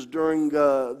 this is during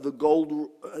the gold,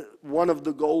 one of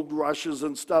the gold rushes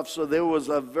and stuff. So there was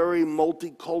a very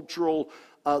multicultural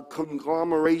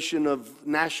conglomeration of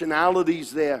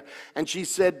nationalities there. And she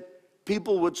said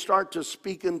people would start to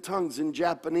speak in tongues in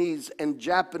Japanese, and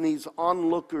Japanese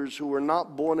onlookers who were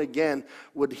not born again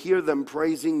would hear them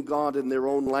praising God in their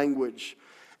own language.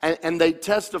 And they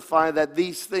testify that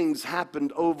these things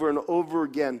happened over and over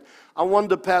again. I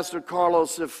wonder, Pastor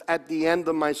Carlos, if at the end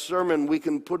of my sermon we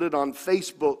can put it on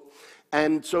Facebook,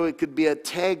 and so it could be a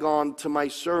tag on to my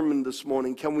sermon this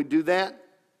morning. Can we do that?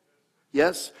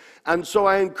 Yes? And so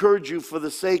I encourage you, for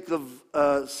the sake of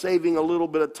saving a little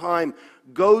bit of time,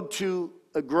 go to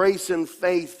a Grace and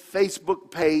Faith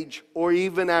Facebook page or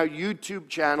even our YouTube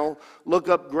channel. Look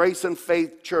up Grace and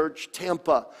Faith Church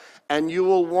Tampa, and you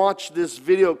will watch this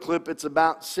video clip. It's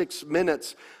about 6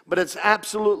 minutes, but it's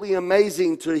absolutely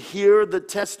amazing to hear the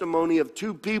testimony of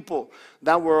 2 people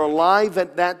that were alive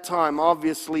at that time.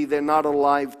 Obviously, they're not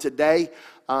alive today.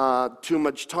 Too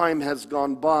much time has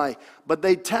gone by, but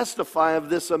they testify of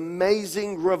this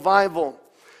amazing revival.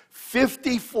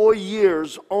 54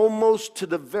 years, almost to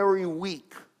the very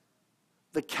week,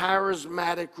 the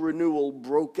charismatic renewal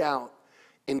broke out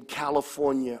in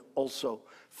California also.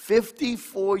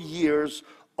 54 years,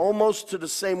 almost to the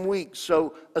same week.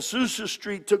 So Azusa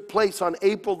Street took place on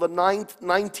April the 9th,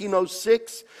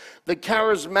 1906. The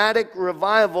charismatic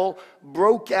revival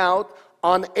broke out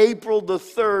on April the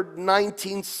 3rd,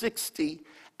 1960.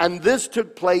 And this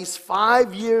took place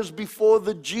 5 years before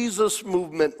the Jesus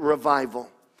Movement revival.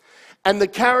 And the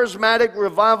charismatic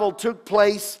revival took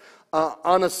place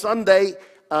on a Sunday,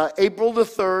 April the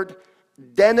 3rd.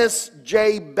 Dennis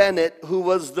J. Bennett, who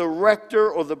was the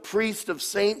rector or the priest of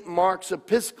St. Mark's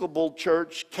Episcopal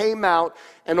Church, came out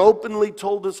and openly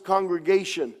told his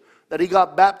congregation that he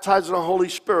got baptized in the Holy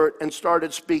Spirit and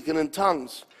started speaking in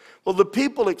tongues. Well, the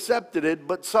people accepted it,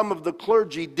 but some of the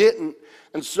clergy didn't.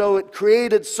 And so it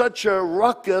created such a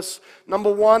ruckus.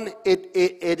 Number one,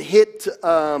 it hit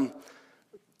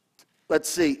let's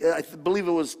see, I believe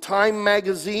it was Time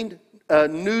Magazine,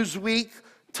 Newsweek,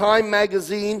 Time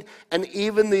Magazine, and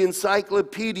even the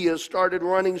encyclopedia started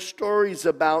running stories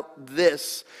about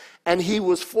this. And he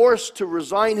was forced to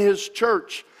resign his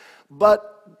church.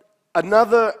 But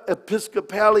another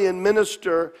Episcopalian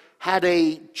minister had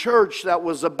a church that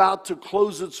was about to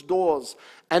close its doors.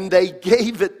 And they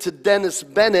gave it to Dennis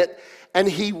Bennett. And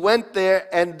he went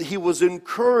there and he was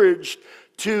encouraged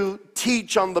to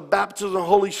teach on the baptism of the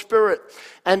Holy Spirit.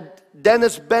 And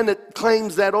Dennis Bennett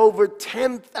claims that over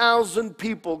 10,000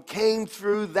 people came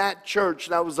through that church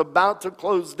that was about to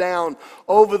close down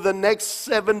over the next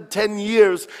 7-10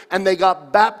 years, and they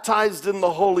got baptized in the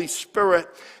Holy Spirit.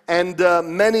 And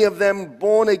many of them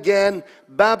born again,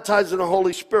 baptized in the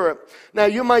Holy Spirit. Now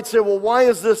you might say, well, why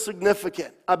is this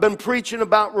significant? I've been preaching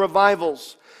about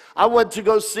revivals. I went to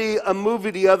go see a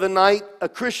movie the other night, a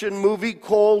Christian movie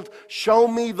called Show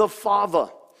Me the Father.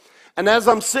 And as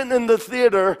I'm sitting in the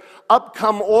theater, up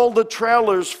come all the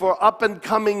trailers for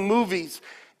up-and-coming movies.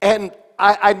 And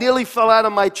I nearly fell out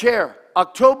of my chair.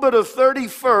 October the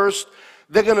 31st,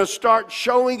 they're going to start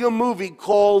showing a movie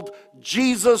called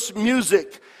Jesus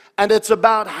Music. And it's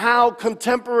about how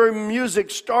contemporary music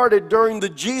started during the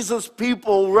Jesus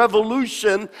People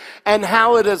Revolution and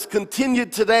how it has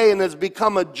continued today and has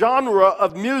become a genre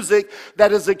of music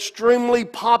that is extremely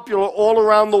popular all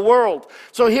around the world.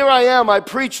 So here I am. I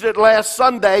preached it last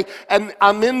Sunday, and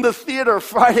I'm in the theater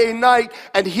Friday night,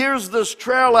 and here's this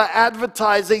trailer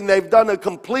advertising. They've done a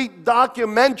complete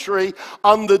documentary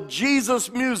on the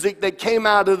Jesus music that came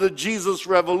out of the Jesus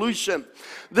Revolution.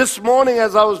 This morning,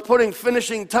 as I was putting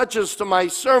finishing touches to my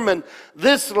sermon,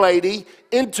 this lady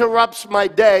interrupts my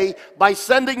day by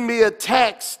sending me a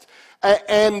text,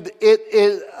 and it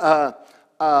is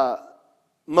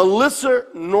Melissa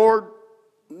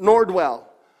Nordwell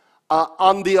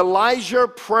on the Elijah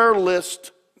prayer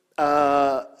list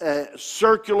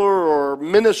circular or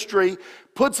ministry,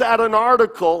 puts out an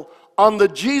article on the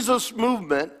Jesus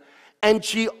movement, and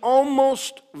she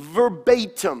almost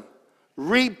verbatim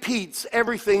repeats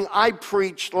everything I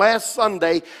preached last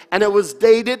Sunday, and it was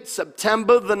dated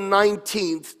September the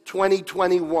 19th,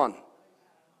 2021.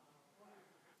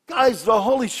 Guys, the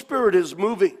Holy Spirit is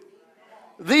moving.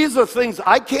 These are things,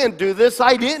 I can't do this,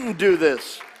 I didn't do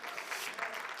this.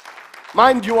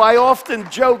 Mind you, I often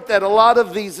joke that a lot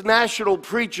of these national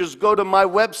preachers go to my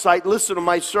website, listen to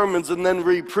my sermons, and then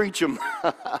re-preach them.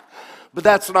 But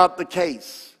that's not the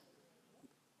case.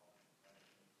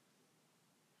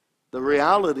 The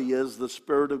reality is the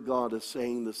Spirit of God is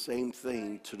saying the same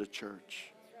thing to the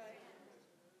church.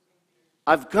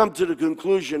 I've come to the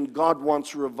conclusion God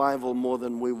wants revival more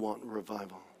than we want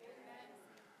revival.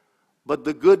 But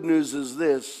the good news is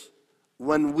this: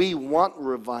 when we want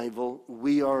revival,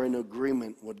 we are in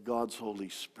agreement with God's Holy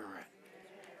Spirit.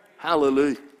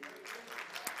 Hallelujah.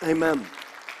 Amen.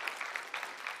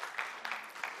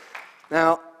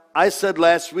 Now, I said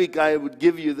last week I would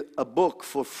give you a book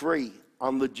for free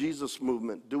on the Jesus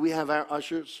movement. Do we have our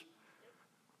ushers?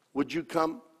 Would you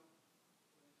come?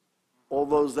 All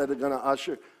those that are going to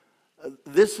usher.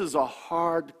 This is a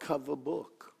hardcover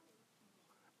book.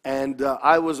 And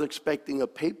I was expecting a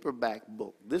paperback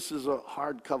book. This is a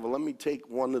hardcover. Let me take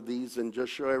one of these and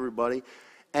just show everybody.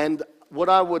 And what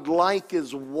I would like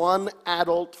is one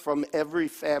adult from every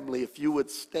family. If you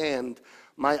would stand,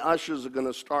 my ushers are going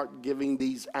to start giving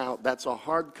these out. That's a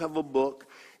hardcover book.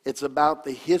 It's about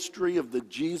the history of the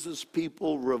Jesus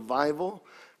People revival.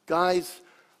 Guys,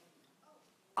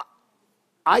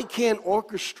 I can't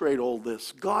orchestrate all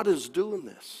this. God is doing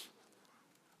this.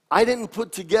 I didn't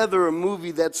put together a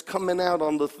movie that's coming out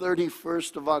on the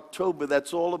 31st of October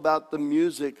that's all about the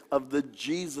music of the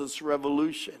Jesus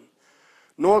Revolution.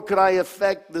 Nor could I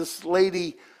affect this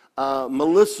lady,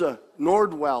 Melissa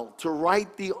Nordwell, to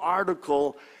write the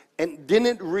article, and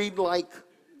didn't read like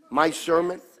my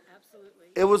sermon.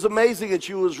 It was amazing that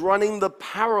she was running the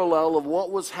parallel of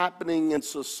what was happening in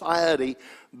society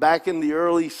back in the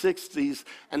early 60s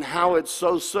and how it's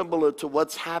so similar to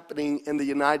what's happening in the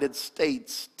United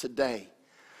States today.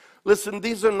 Listen,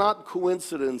 these are not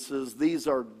coincidences. These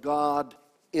are God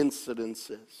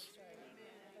incidences.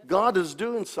 God is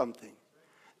doing something.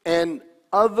 And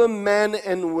other men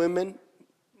and women,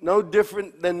 no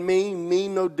different than me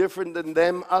no different than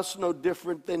them, us no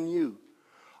different than you,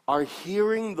 are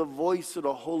hearing the voice of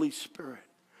the Holy Spirit.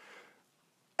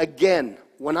 Again,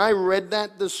 when I read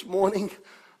that this morning,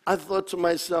 I thought to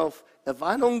myself, if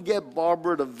I don't get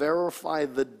Barbara to verify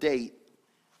the date,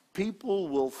 people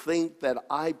will think that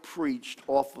I preached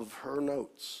off of her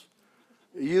notes.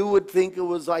 You would think it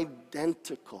was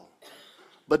identical.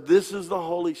 But this is the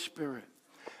Holy Spirit.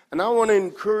 And I want to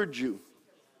encourage you.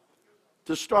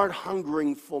 to start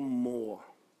hungering for more.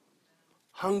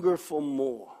 Hunger for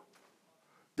more.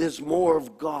 There's more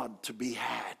of God to be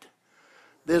had.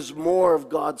 There's more of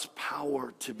God's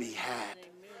power to be had.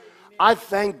 I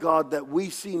thank God that we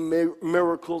see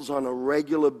miracles on a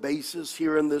regular basis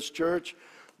here in this church.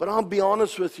 But I'll be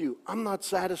honest with you, I'm not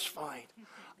satisfied.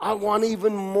 I want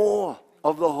even more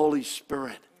of the Holy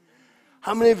Spirit.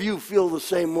 How many of you feel the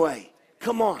same way?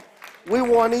 Come on. We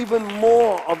want even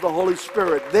more of the Holy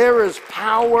Spirit. There is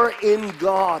power in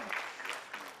God.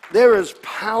 There is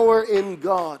power in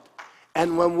God.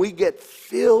 And when we get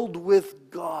filled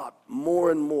with God more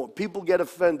and more, people get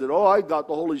offended. Oh, I got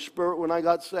the Holy Spirit when I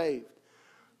got saved.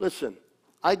 Listen,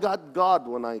 I got God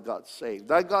when I got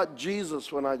saved. I got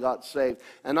Jesus when I got saved.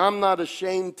 And I'm not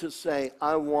ashamed to say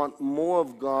I want more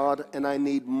of God and I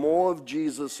need more of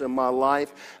Jesus in my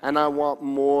life and I want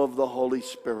more of the Holy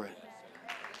Spirit.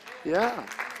 Yeah.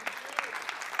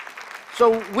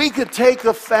 So we could take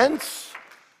offense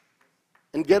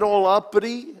and get all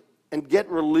uppity and get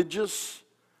religious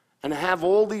and have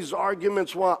all these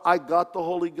arguments while I got the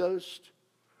Holy Ghost.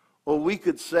 Or we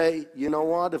could say, you know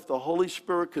what, if the Holy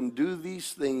Spirit can do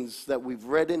these things that we've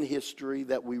read in history,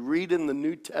 that we read in the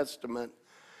New Testament,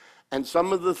 and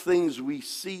some of the things we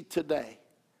see today,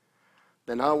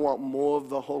 then I want more of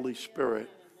the Holy Spirit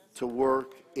to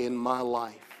work in my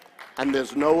life. And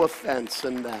there's no offense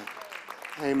in that.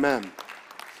 Amen.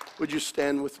 Would you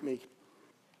stand with me?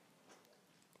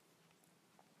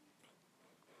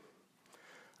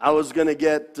 I was going to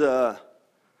get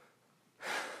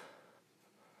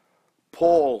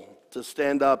Paul to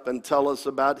stand up and tell us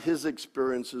about his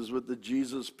experiences with the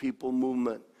Jesus People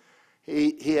movement.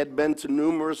 He had been to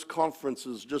numerous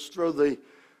conferences. Just throw the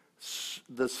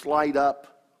slide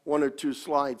up, one or two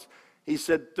slides. He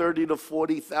said 30 to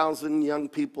 40,000 young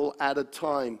people at a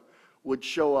time would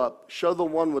show up. Show the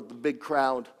one with the big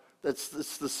crowd.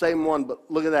 It's the same one, but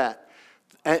look at that.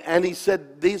 And he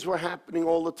said these were happening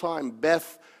all the time.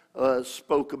 Beth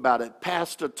spoke about it.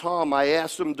 Pastor Tom, I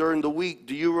asked him during the week,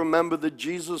 do you remember the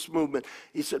Jesus movement?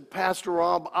 He said, Pastor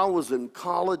Rob, I was in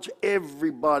college.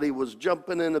 Everybody was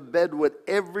jumping into bed with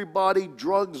everybody.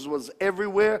 Drugs was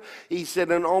everywhere. He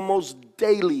said, and almost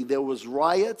daily there was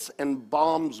riots and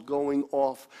bombs going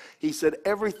off. He said,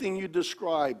 everything you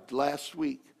described last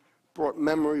week brought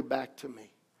memory back to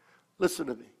me. Listen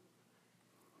to me.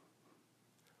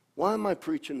 Why am I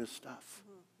preaching this stuff?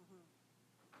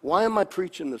 Why am I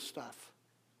preaching this stuff?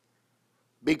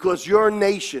 Because your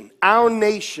nation, our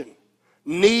nation,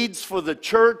 needs for the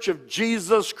church of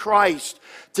Jesus Christ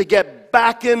to get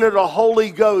back into the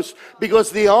Holy Ghost, because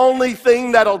the only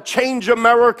thing that'll change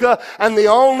America and the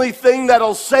only thing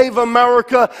that'll save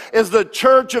America is the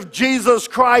church of Jesus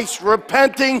Christ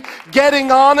repenting,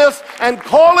 getting honest, and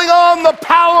calling on the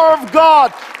power of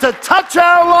God to touch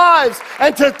our lives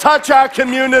and to touch our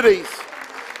communities.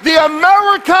 The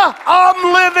America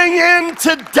I'm living in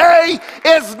today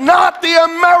is not the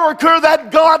America that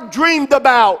God dreamed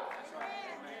about.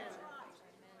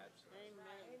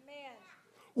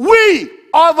 We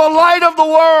are the light of the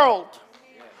world.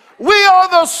 We are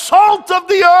the salt of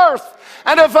the earth.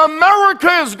 And if America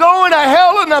is going to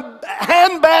hell in a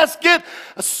handbasket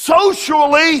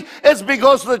socially, it's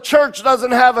because the church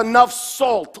doesn't have enough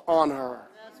salt on her.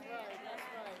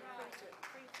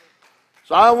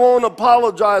 So I won't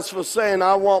apologize for saying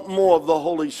I want more of the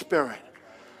Holy Spirit.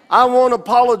 I won't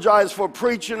apologize for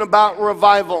preaching about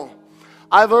revival.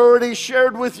 I've already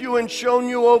shared with you and shown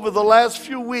you over the last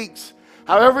few weeks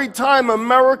how every time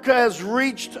America has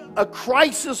reached a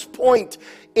crisis point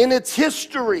in its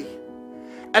history,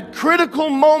 at critical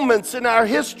moments in our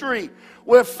history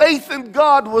where faith in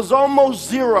God was almost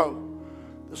zero,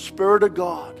 the Spirit of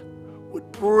God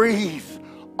would breathe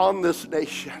on this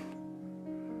nation.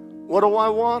 What do I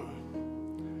want?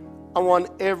 I want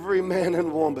every man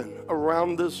and woman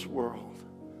around this world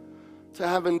to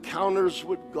have encounters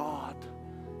with God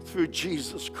through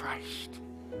Jesus Christ.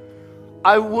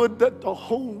 I would that the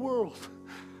whole world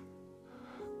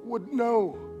would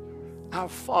know our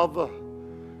Father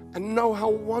and know how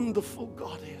wonderful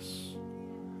God is.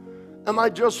 Am I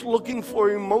just looking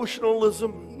for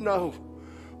emotionalism? No.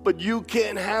 But you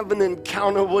can't have an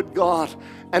encounter with God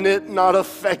and it not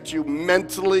affect you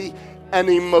mentally and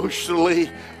emotionally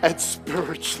and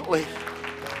spiritually.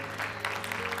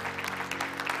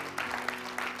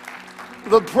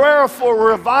 The prayer for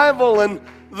revival and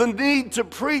the need to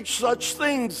preach such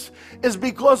things is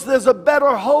because there's a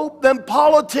better hope than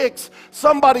politics.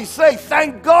 Somebody say,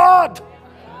 thank God.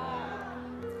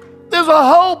 There's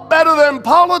a hope better than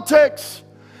politics.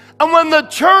 And when the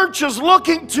church is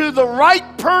looking to the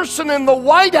right person in the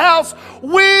White House,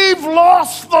 we've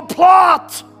lost the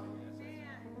plot.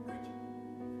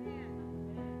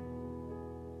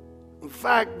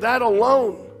 fact, that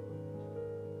alone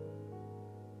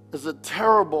is a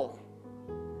terrible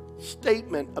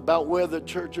statement about where the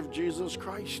Church of Jesus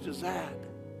Christ is at.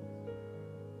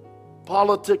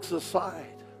 Politics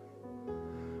aside,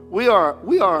 we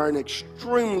are an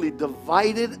extremely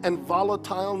divided and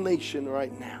volatile nation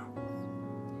right now.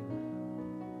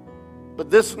 But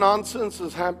this nonsense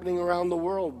is happening around the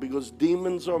world because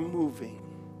demons are moving.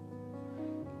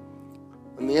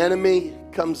 When the enemy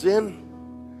comes in,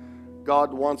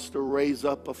 God wants to raise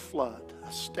up a flood,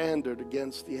 a standard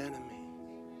against the enemy.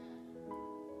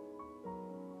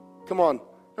 Come on,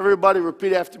 everybody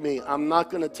repeat after me. I'm not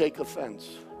going to take offense.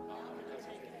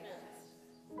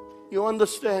 You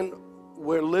understand,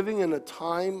 we're living in a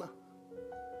time,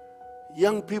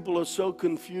 young people are so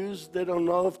confused, they don't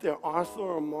know if they're Arthur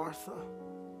or Martha.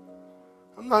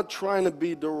 I'm not trying to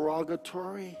be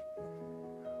derogatory.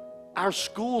 Our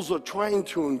schools are trying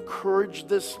to encourage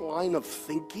this line of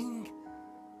thinking.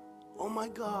 Oh my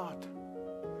God.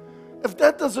 If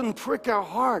that doesn't prick our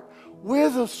heart, we're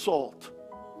the salt.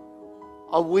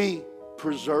 Are we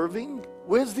preserving?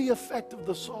 Where's the effect of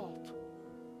the salt?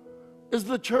 Is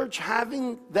the church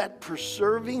having that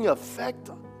preserving effect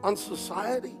on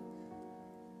society?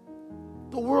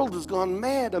 The world has gone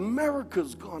mad.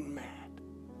 America's gone mad.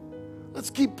 Let's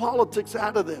keep politics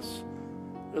out of this,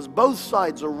 because both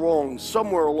sides are wrong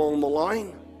somewhere along the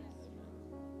line.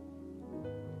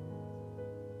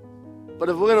 But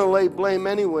if we're going to lay blame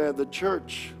anywhere, the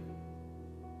church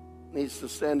needs to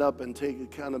stand up and take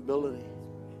accountability.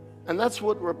 And that's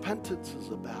what repentance is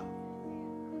about.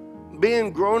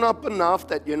 Being grown up enough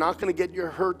that you're not going to get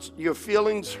your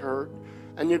feelings hurt,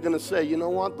 and you're going to say, you know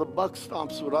what, the buck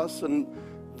stops with us, and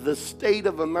the state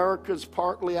of America is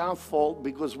partly our fault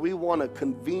because we want a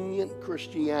convenient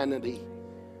Christianity.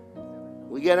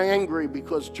 We get angry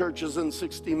because church is in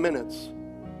 60 minutes.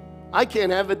 I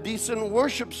can't have a decent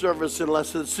worship service in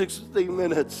less than 60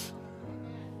 minutes.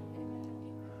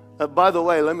 By the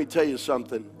way, let me tell you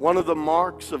something. One of the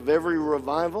marks of every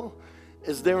revival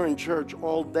is they're in church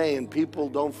all day and people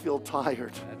don't feel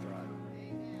tired.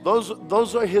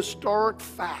 Those are historic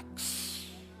facts.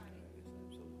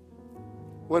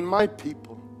 When my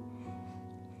people,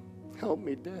 help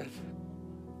me, Dad,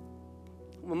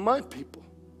 when my people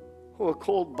who are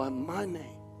called by my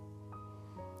name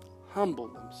humble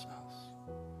themselves,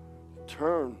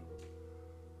 turn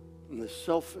from their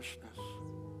selfishness,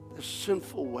 their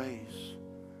sinful ways,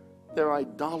 their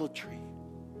idolatry,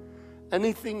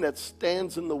 anything that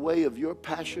stands in the way of your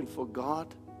passion for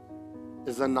God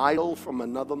is an idol from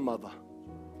another mother.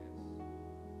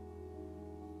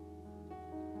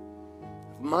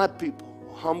 If my people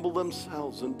will humble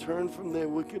themselves and turn from their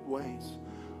wicked ways,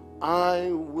 I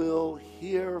will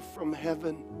hear from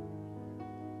heaven.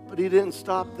 But he didn't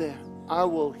stop there. I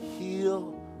will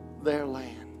heal their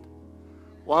land.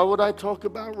 Why would I talk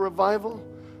about revival?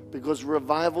 Because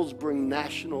revivals bring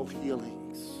national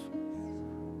healings.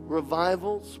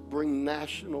 Revivals bring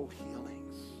national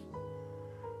healings.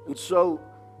 And so,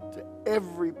 to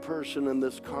every person in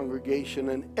this congregation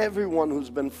and everyone who's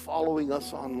been following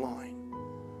us online,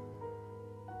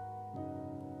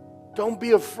 don't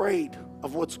be afraid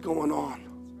of what's going on.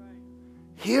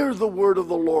 Hear the word of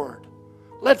the Lord.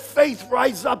 Let faith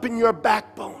rise up in your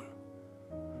backbone.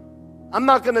 I'm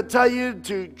not going to tell you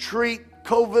to treat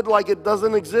COVID like it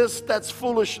doesn't exist. That's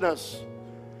foolishness.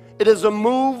 It is a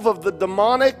move of the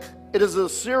demonic. It is a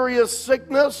serious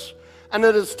sickness, and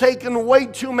it has taken way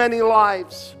too many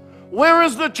lives. Where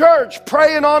is the church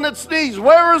praying on its knees?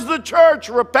 Where is the church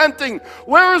repenting?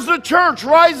 Where is the church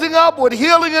rising up with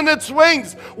healing in its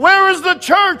wings? Where is the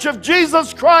church of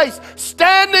Jesus Christ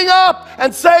standing up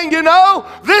and saying, you know,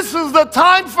 this is the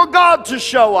time for God to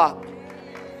show up?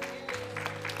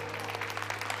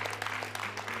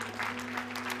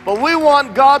 But we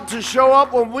want God to show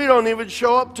up when we don't even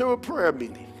show up to a prayer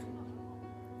meeting.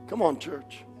 Come on,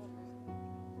 church.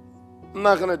 I'm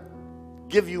not going to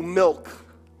give you milk.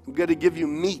 I'm going to give you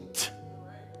meat.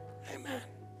 Amen.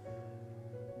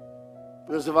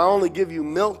 Because if I only give you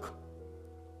milk,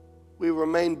 we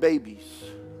remain babies.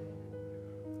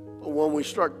 But when we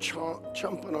start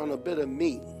chomping on a bit of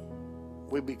meat,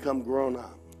 we become grown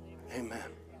up. Amen.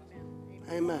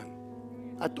 Amen.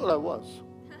 I thought I was.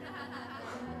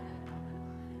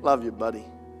 Love you, buddy.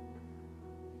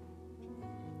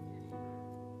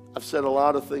 I've said a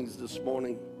lot of things this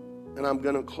morning, and I'm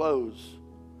going to close.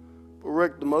 But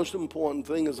Rick, the most important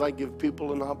thing is I give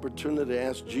people an opportunity to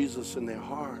ask Jesus in their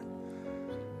heart.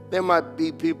 There might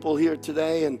be people here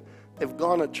today and they've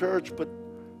gone to church, but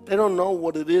they don't know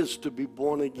what it is to be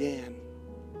born again.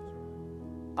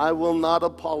 I will not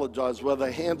apologize.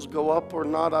 Whether hands go up or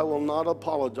not, I will not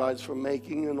apologize for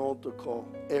making an altar call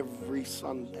every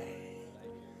Sunday.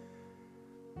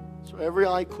 So every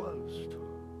eye closed.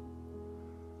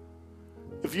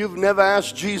 If you've never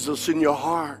asked Jesus in your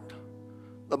heart,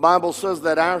 the Bible says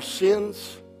that our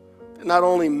sins not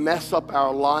only mess up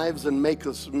our lives and make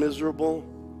us miserable,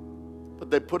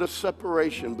 but they put a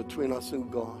separation between us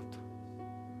and God.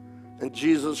 And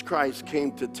Jesus Christ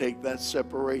came to take that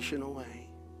separation away.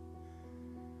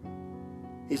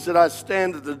 He said, I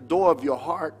stand at the door of your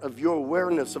heart, of your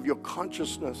awareness, of your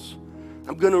consciousness.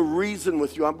 I'm going to reason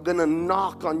with you. I'm going to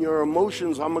knock on your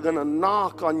emotions. I'm going to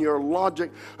knock on your logic.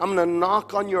 I'm going to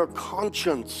knock on your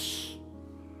conscience.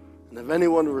 And if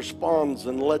anyone responds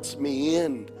and lets me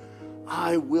in,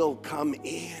 I will come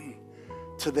in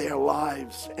to their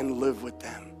lives and live with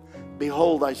them.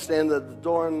 Behold, I stand at the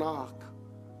door and knock.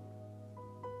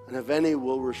 And if any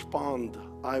will respond,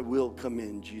 I will come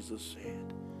in, Jesus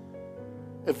said.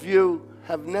 If you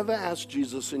have never asked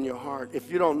Jesus in your heart,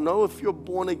 if you don't know if you're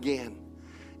born again,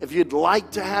 if you'd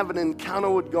like to have an encounter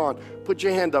with God, put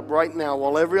your hand up right now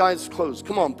while every eye is closed.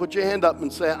 Come on, put your hand up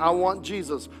and say, I want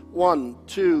Jesus. 1,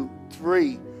 2,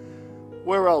 3.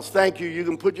 Where else? Thank you. You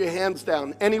can put your hands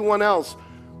down. Anyone else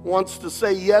wants to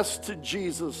say yes to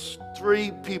Jesus?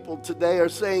 3 people today are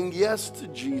saying yes to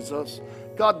Jesus.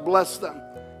 God bless them.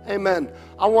 Amen.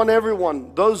 I want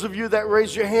everyone, those of you that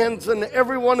raise your hands and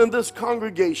everyone in this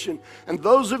congregation, and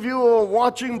those of you who are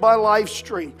watching by live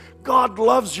stream, God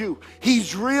loves you.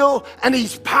 He's real and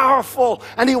He's powerful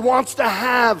and He wants to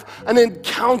have an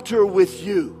encounter with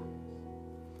you.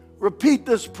 Repeat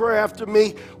this prayer after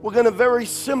me. We're going to very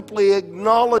simply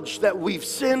acknowledge that we've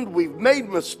sinned, we've made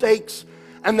mistakes,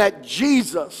 and that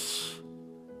Jesus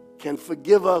can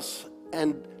forgive us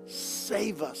and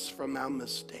save us from our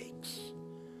mistakes.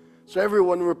 So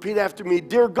everyone repeat after me.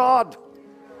 Dear God,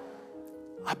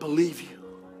 I believe you.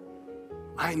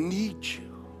 I need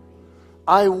you.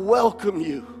 I welcome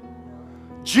you.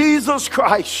 Jesus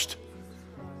Christ,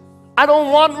 I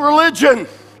don't want religion.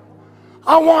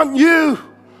 I want you.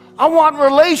 I want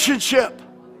relationship.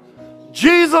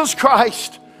 Jesus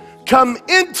Christ, come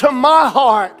into my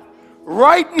heart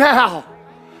right now.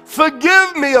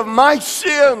 Forgive me of my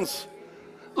sins.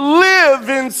 Live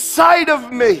inside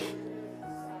of me.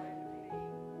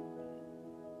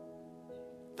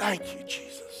 Thank you,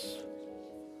 Jesus.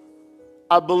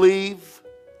 I believe,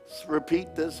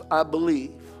 repeat this, I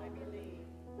believe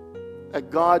that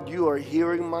God, you are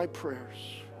hearing my prayers.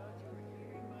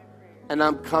 And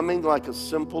I'm coming like a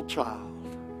simple child.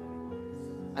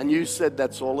 And you said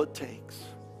that's all it takes.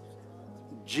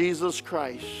 Jesus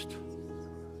Christ,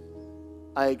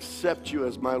 I accept you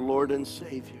as my Lord and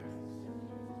Savior.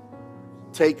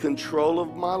 Take control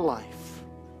of my life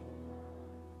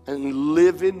and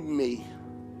live in me.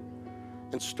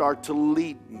 And start to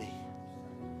lead me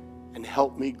and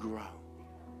help me grow.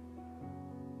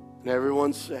 And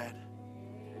everyone said,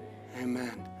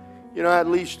 amen. You know, at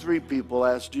least 3 people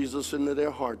asked Jesus into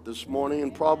their heart this morning,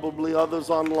 and probably others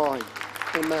online.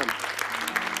 Amen.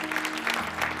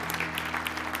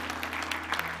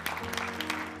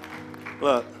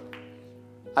 Look,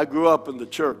 I grew up in the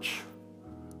church,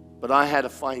 but I had to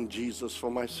find Jesus for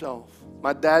myself.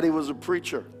 My daddy was a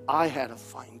preacher. I had to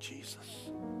find Jesus.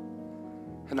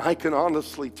 And I can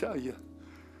honestly tell you,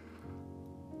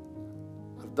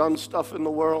 I've done stuff in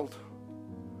the world,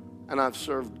 and I've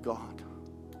served God.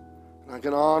 And I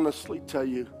can honestly tell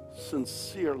you,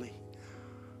 sincerely,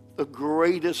 the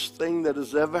greatest thing that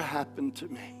has ever happened to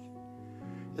me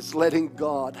is letting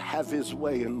God have His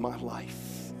way in my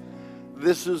life.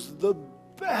 This is the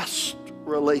best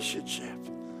relationship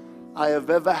I have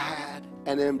ever had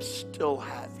and am still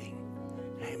having.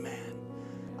 Amen.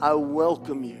 I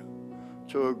welcome you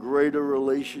to a greater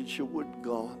relationship with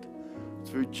God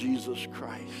through Jesus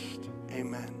Christ.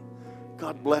 Amen.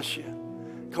 God bless you.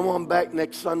 Come on back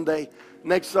next Sunday.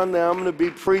 Next Sunday, I'm going to be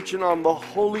preaching on the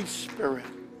Holy Spirit.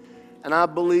 And I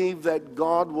believe that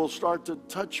God will start to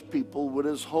touch people with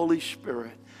His Holy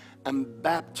Spirit and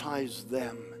baptize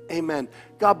them. Amen.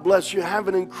 God bless you. Have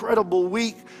an incredible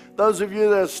week. Those of you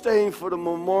that are staying for the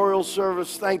memorial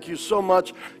service, thank you so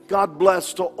much. God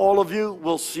bless to all of you.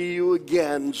 We'll see you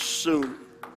again soon.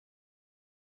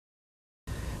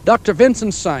 Dr.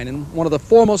 Vincent Synan, one of the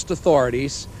foremost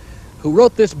authorities who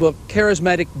wrote this book,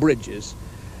 Charismatic Bridges,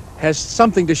 has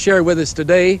something to share with us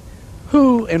today.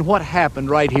 Who and what happened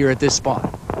right here at this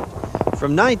spot?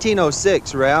 From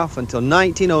 1906, Ralph, until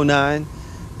 1909,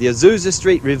 the Azusa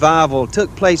Street revival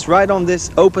took place right on this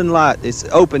open lot. It's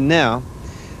open now,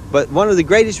 but one of the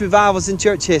greatest revivals in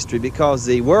church history, because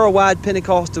the worldwide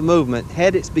Pentecostal movement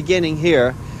had its beginning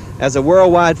here, as a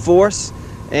worldwide force,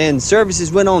 and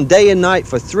services went on day and night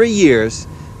for 3 years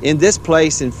in this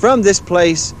place, and from this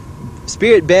place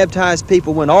Spirit-baptized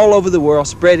people went all over the world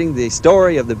spreading the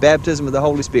story of the baptism of the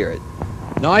Holy Spirit.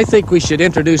 Now, I think we should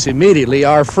introduce immediately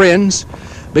our friends,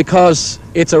 because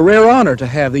it's a rare honor to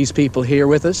have these people here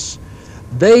with us.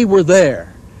 They were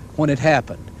there when it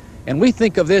happened, and we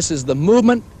think of this as the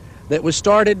movement that was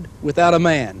started without a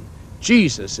man.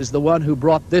 Jesus is the one who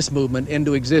brought this movement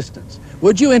into existence.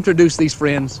 Would you introduce these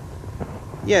friends?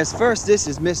 Yes, first this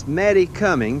is Miss Maddie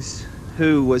Cummings,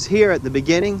 who was here at the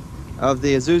beginning of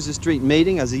the Azusa Street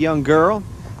meeting as a young girl.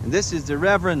 And this is the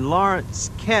Reverend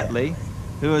Lawrence Catley,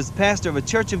 who is pastor of a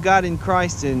Church of God in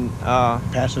Christ in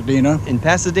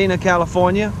Pasadena,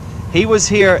 California. He was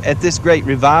here at this great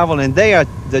revival, and they are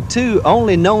the two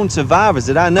only known survivors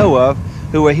that I know of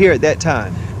who were here at that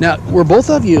time. Now, were both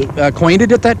of you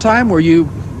acquainted at that time? Were you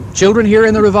children here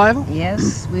in the revival?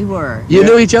 Yes, we were. You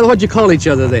knew each other? What'd you call each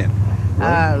other then?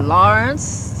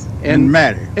 Lawrence. And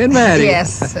Maddie. And Maddie.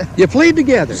 Yes. You played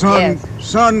together. Son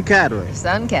Catley.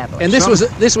 Son Catley. And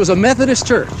this was a Methodist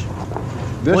church.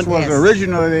 This was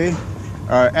originally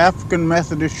African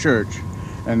Methodist Church,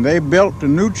 and they built a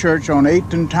new church on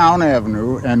 8th and Town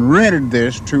Avenue and rented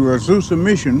this to Azusa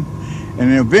Mission,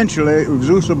 and eventually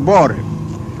Azusa bought it.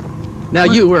 Now,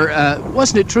 you were,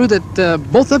 wasn't it true that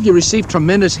both of you received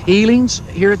tremendous healings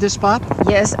here at this spot?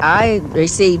 Yes, I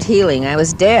received healing. I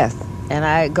was deaf,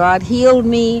 and God healed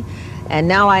me, and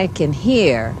now I can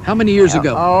hear. How many years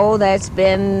ago? Oh, that's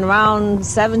been around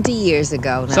 70 years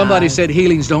ago now. Somebody said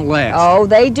healings don't last. Oh,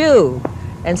 they do.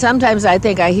 And sometimes I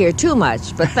think I hear too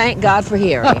much, but thank God for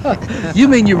hearing. You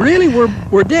mean you really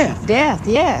were deaf? Deaf,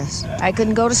 yes. I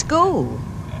couldn't go to school.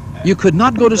 You could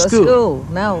not go to school?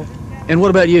 No. And what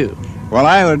about you? Well,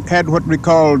 I had what we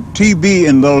called TB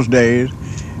in those days,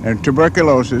 and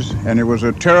tuberculosis, and it was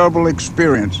a terrible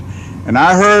experience. And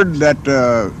I heard that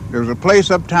there was a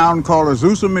place uptown called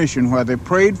Azusa Mission where they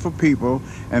prayed for people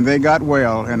and they got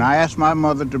well. And I asked my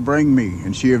mother to bring me,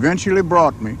 and she eventually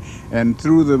brought me. And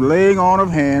through the laying on of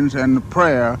hands and the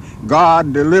prayer,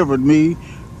 God delivered me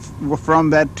from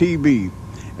that TB.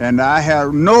 And I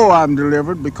know I'm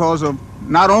delivered because of,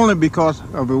 not only because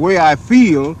of the way I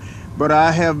feel, but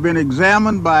I have been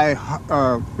examined by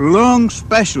lung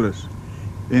specialists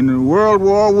in World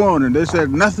War I, and they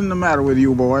said, nothing the matter with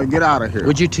you, boy, get out of here.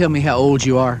 Would you tell me how old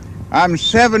you are? I'm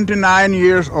 79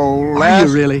 years old. Are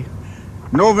you really?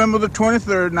 November the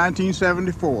 23rd,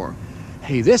 1974.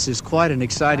 Hey, this is quite an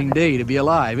exciting day to be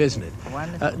alive, isn't it?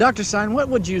 Wonderful. Dr. Stein, what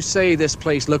would you say this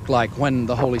place looked like when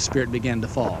the Holy Spirit began to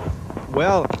fall?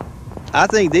 Well, I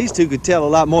think these two could tell a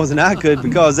lot more than I could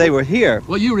because they were here.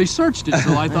 Well, you researched it,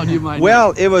 so I thought you might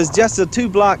Well, it was just a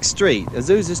 2-block street.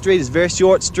 Azusa Street is a very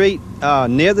short street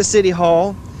near the City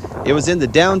Hall. It was in the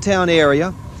downtown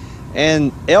area.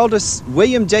 And Elder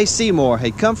William J. Seymour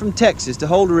had come from Texas to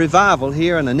hold a revival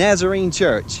here in a Nazarene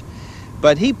church.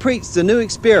 But he preached a new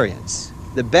experience,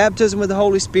 the baptism with the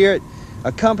Holy Spirit,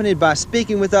 accompanied by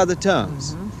speaking with other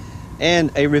tongues.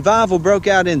 And a revival broke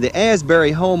out in the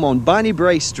Asbury home on Bonnie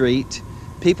Bray Street.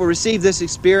 People received this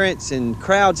experience and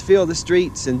crowds filled the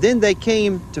streets. And then they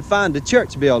came to find a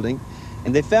church building,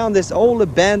 and they found this old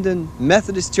abandoned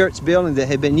Methodist church building that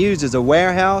had been used as a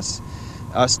warehouse,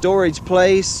 a storage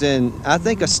place, and I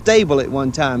think a stable at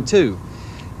one time too.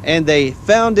 And they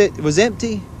found it was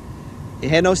empty. It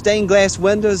had no stained glass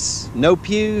windows, no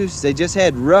pews. They just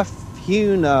had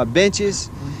rough-hewn benches.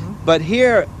 But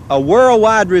here, a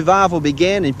worldwide revival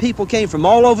began, and people came from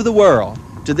all over the world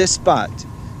to this spot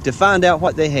to find out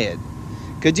what they had.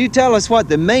 Could you tell us what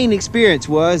the main experience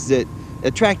was that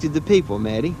attracted the people,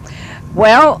 Maddie?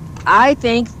 Well, I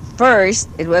think first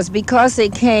it was because they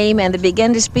came and they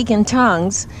began to speak in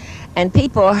tongues, and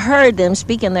people heard them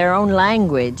speak in their own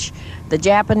language. The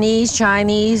Japanese,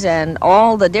 Chinese, and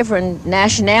all the different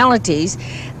nationalities,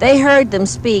 they heard them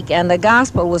speak, and the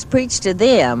gospel was preached to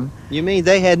them. You mean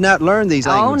they had not learned these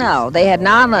languages? Oh, no, they had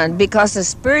not learned, because the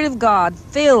Spirit of God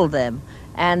filled them,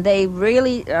 and they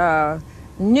really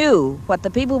knew what the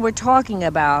people were talking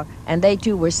about, and they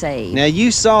too were saved. Now,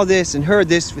 you saw this and heard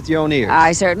this with your own ears.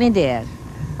 I certainly did.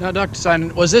 Now, Dr.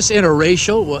 Stein, was this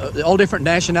interracial, all different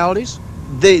nationalities?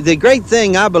 The great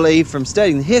thing, I believe, from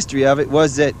studying the history of it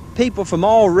was that people from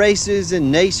all races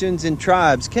and nations and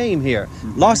tribes came here.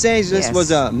 Los Angeles Yes.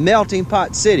 was a melting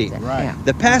pot city. Right. Yeah.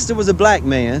 The pastor was a black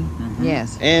man,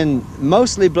 Yes. and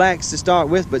mostly blacks to start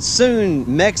with, but soon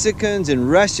Mexicans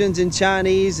and Russians and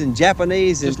Chinese and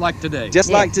Japanese, and Just like today. just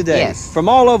Yeah, like today, yes. from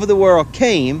all over the world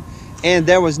came, and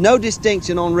there was no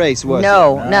distinction on race, was there?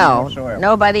 No, None no, whatsoever.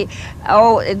 nobody.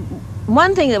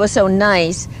 one thing that was so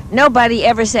nice, nobody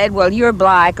ever said, well, you're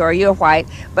black or you're white,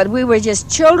 but we were just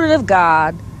children of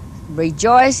God,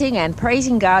 rejoicing and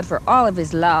praising God for all of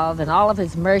his love and all of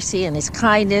his mercy and his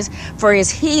kindness, for his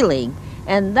healing.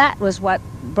 And that was what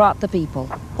brought the people.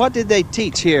 What did they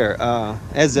teach here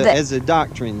as a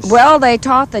doctrines? Well, they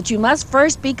taught that you must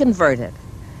first be converted,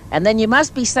 and then you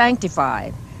must be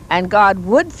sanctified, and God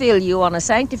would fill you on a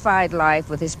sanctified life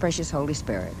with his precious Holy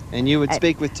Spirit. And you would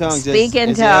speak with tongues Speak in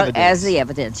as the tongues evidence. as the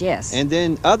evidence, yes. And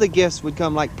then other gifts would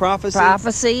come like prophecy.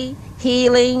 Prophecy,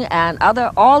 healing, and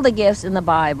all the gifts in the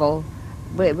Bible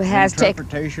has taken.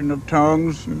 Interpretation of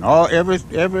tongues and all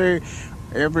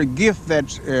every gift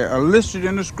that's listed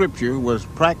in the scripture was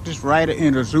practiced right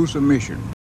in Azusa Mission.